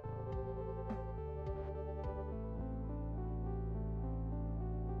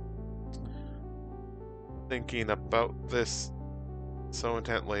 Thinking about this so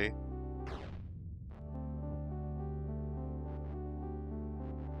intently.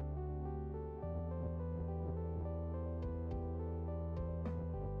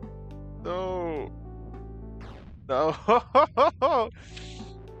 No. No.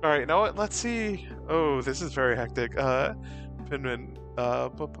 Alright, you know what? Let's see. Oh, this is very hectic. Pinman.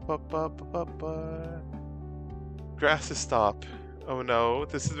 Grass is stop. Oh no,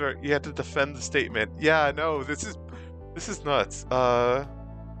 this is where you have to defend the statement. Yeah, no, this is nuts. What?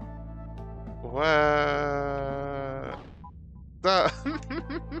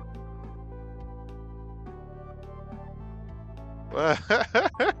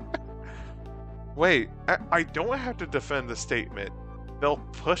 Wait, I don't have to defend the statement. They'll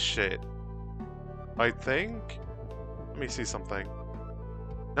push it. I think? Let me see something.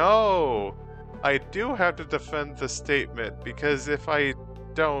 No! I do have to defend the statement, because if I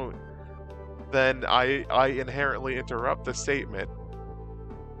don't, then I inherently interrupt the statement.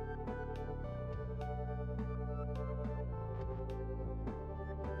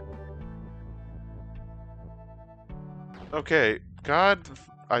 Okay, God,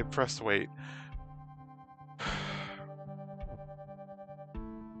 I pressed wait.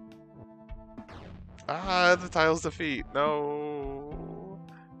 Ah, the tiles defeat. No.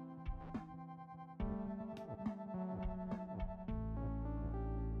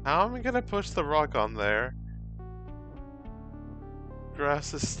 How am I gonna push the rock on there?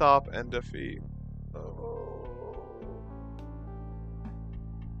 Grass is stop and defeat. Oh.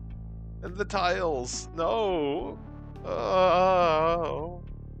 And the tiles. No. Oh.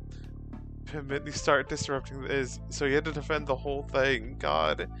 Immediately start disrupting this. So you had to defend the whole thing.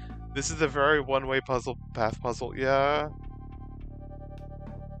 God. This is a very one-way puzzle, path puzzle. Yeah.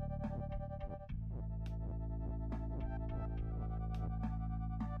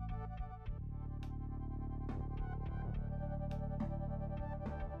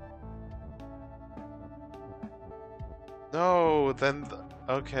 No, then...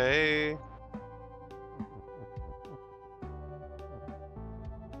 okay.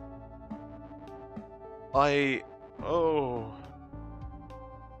 Oh.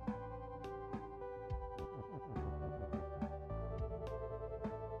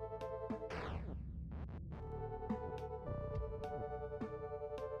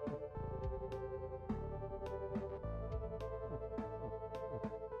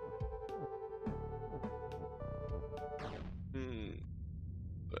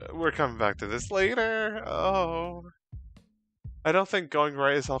 We're coming back to this later. Oh. I don't think going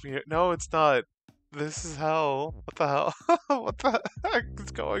right is helping you. No, it's not. This is hell. What the hell? What the heck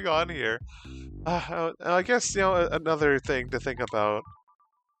is going on here? I guess, another thing to think about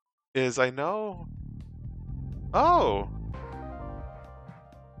is I know... Oh!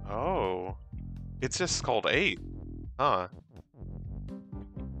 Oh. It's just called 8. Huh.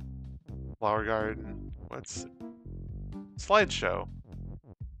 Flower garden. What's... Slideshow.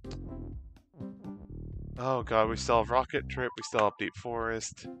 Oh god, we still have rocket trip, we still have deep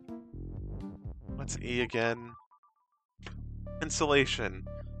forest. What's E again? Insulation.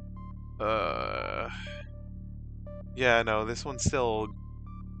 Yeah, no, this one's still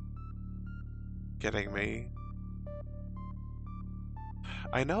getting me.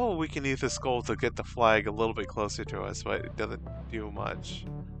 I know we can use this goal to get the flag a little bit closer to us, but it doesn't do much.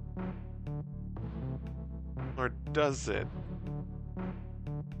 Or does it?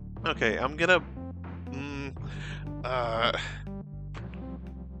 Okay, I'm gonna...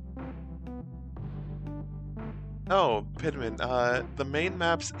 Oh, Pidman, the main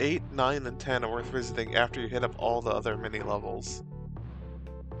maps 8, 9, and 10 are worth visiting after you hit up all the other mini-levels.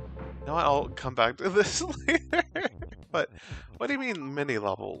 You know what, I'll come back to this later. But, what do you mean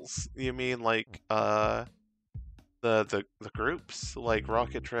mini-levels? You mean, like, the groups? Like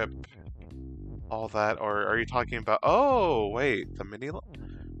Rocket Trip, all that? Or are you talking about... Oh, wait, the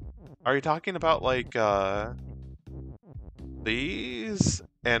Are you talking about, like, these?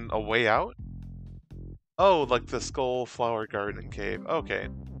 And a way out? Oh, like the Skull Flower Garden Cave. Okay.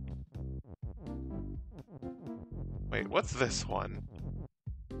 Wait, what's this one?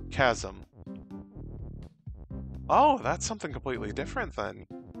 Chasm. Oh, that's something completely different then.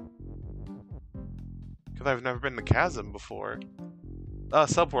 Because I've never been to Chasm before.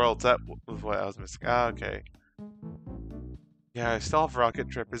 Subworlds, that was what I was missing. Ah, okay. Yeah, I still have Rocket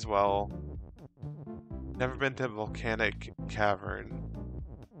Trip as well. Never been to Volcanic Cavern.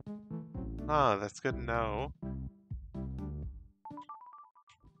 Ah, that's good to know.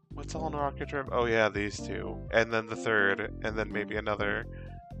 What's all in Rocket Trip? Oh yeah, these two. And then the third, and then maybe another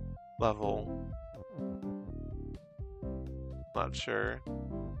level. Not sure.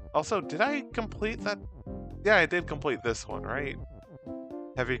 Also, did I complete that? Yeah, I did complete this one, right?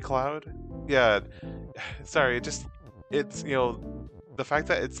 Heavy Cloud? Yeah. Sorry, it's, the fact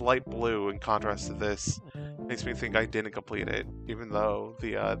that it's light blue in contrast to this makes me think I didn't complete it, even though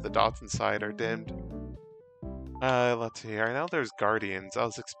the dots inside are dimmed. Let's see. I know there's guardians. I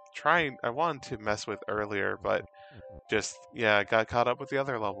was I wanted to mess with earlier, but just, yeah, got caught up with the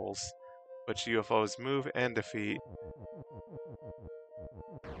other levels, which UFOs move and defeat.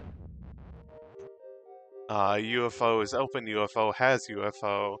 UFO is open, UFO has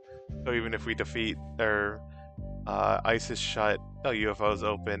UFO. So even if we defeat their ice is shut, UFO is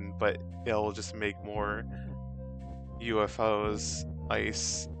open, but it'll just make more UFOs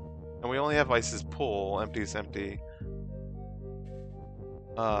ice. And we only have ice's pool, empty is empty.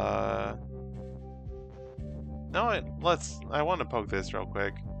 No, I want to poke this real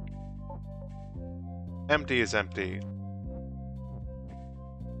quick. Empty is empty.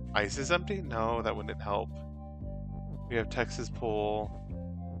 Ice is empty? No, that wouldn't help. We have Texas pool.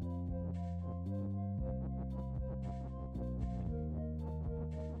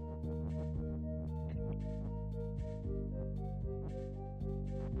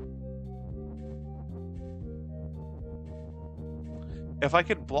 If I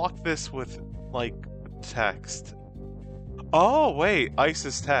could block this with, like, text. Oh, wait, ice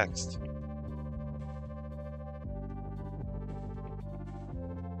is text.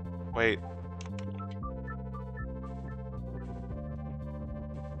 Wait.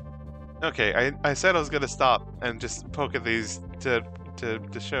 Okay, I said I was gonna stop and just poke at these to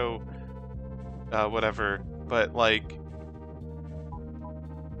show whatever, but like,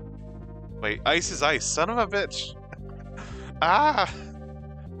 wait, ice is ice, son of a bitch. Ah,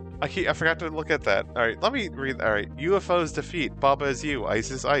 I forgot to look at that. All right, let me read. All right, UFO's defeat. Baba is you. Ice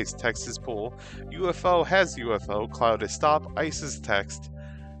is ice. Text is pool. UFO has UFO. Cloud is stop. Ice is text.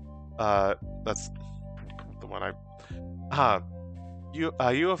 That's the one I.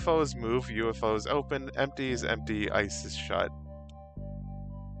 UFOs move. UFOs open. Empty is empty. Ice is shut.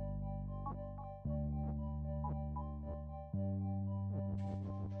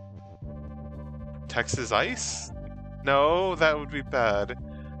 Text is ice? No, that would be bad.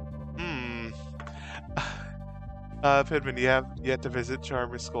 Pidman, you have yet to visit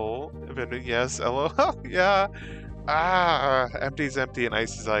Charmer Skull. Pidman, yes. LOL. Yeah. Ah, empty is empty and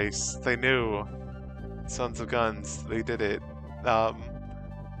ice is ice. They knew. Sons of guns. They did it.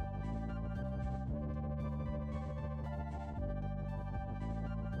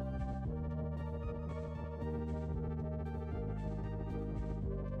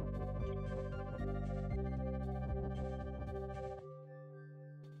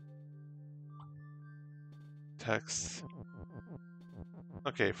 Text.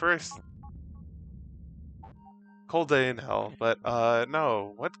 Okay, first. Cold day in hell, but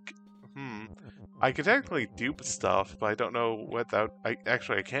no. What? I could technically dupe stuff, but I don't know without. I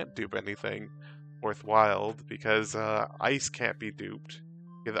can't dupe anything worthwhile because ice can't be duped.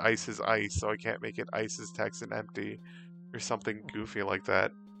 Yeah, the ice is ice, so I can't make it ice is text and empty or something goofy like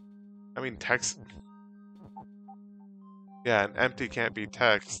that. I mean, text. Yeah, and empty can't be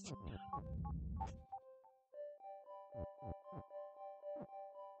text.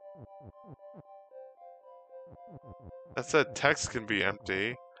 That said, text can be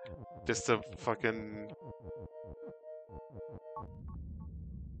empty. Just a fucking...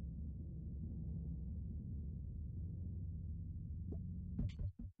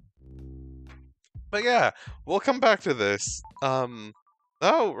 But yeah, we'll come back to this.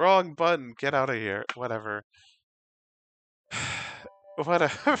 Oh, wrong button. Get out of here. Whatever.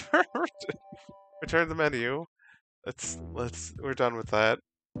 Whatever. Return the menu. We're done with that.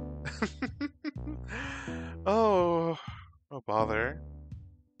 Oh bother.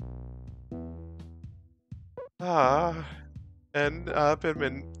 And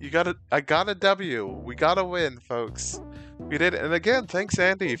Pidman, I got a W. We got a win, folks. We did it. And again, thanks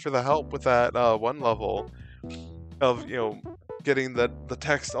Andy for the help with that one level of, getting the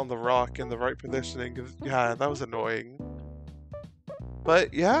text on the rock in the right positioning. 'Cause, yeah, that was annoying.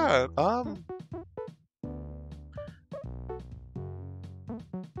 But yeah,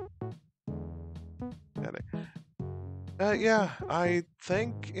 yeah, I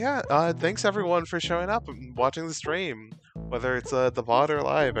think, thanks everyone for showing up and watching the stream, whether it's the VOD or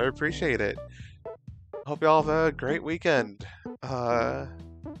live. I appreciate it. Hope y'all have a great weekend. Oh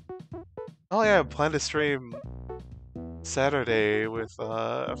yeah, I plan to stream Saturday with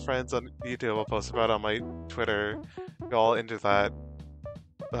friends on YouTube. I'll post about it on my Twitter. Y'all into that.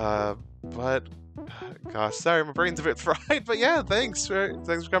 But gosh, sorry, my brain's a bit fried. But yeah, thanks for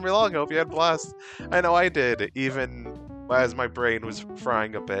coming along. I hope you had a blast. I know I did, even as my brain was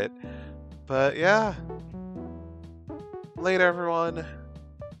frying a bit. But yeah, later everyone.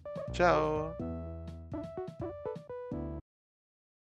 Ciao.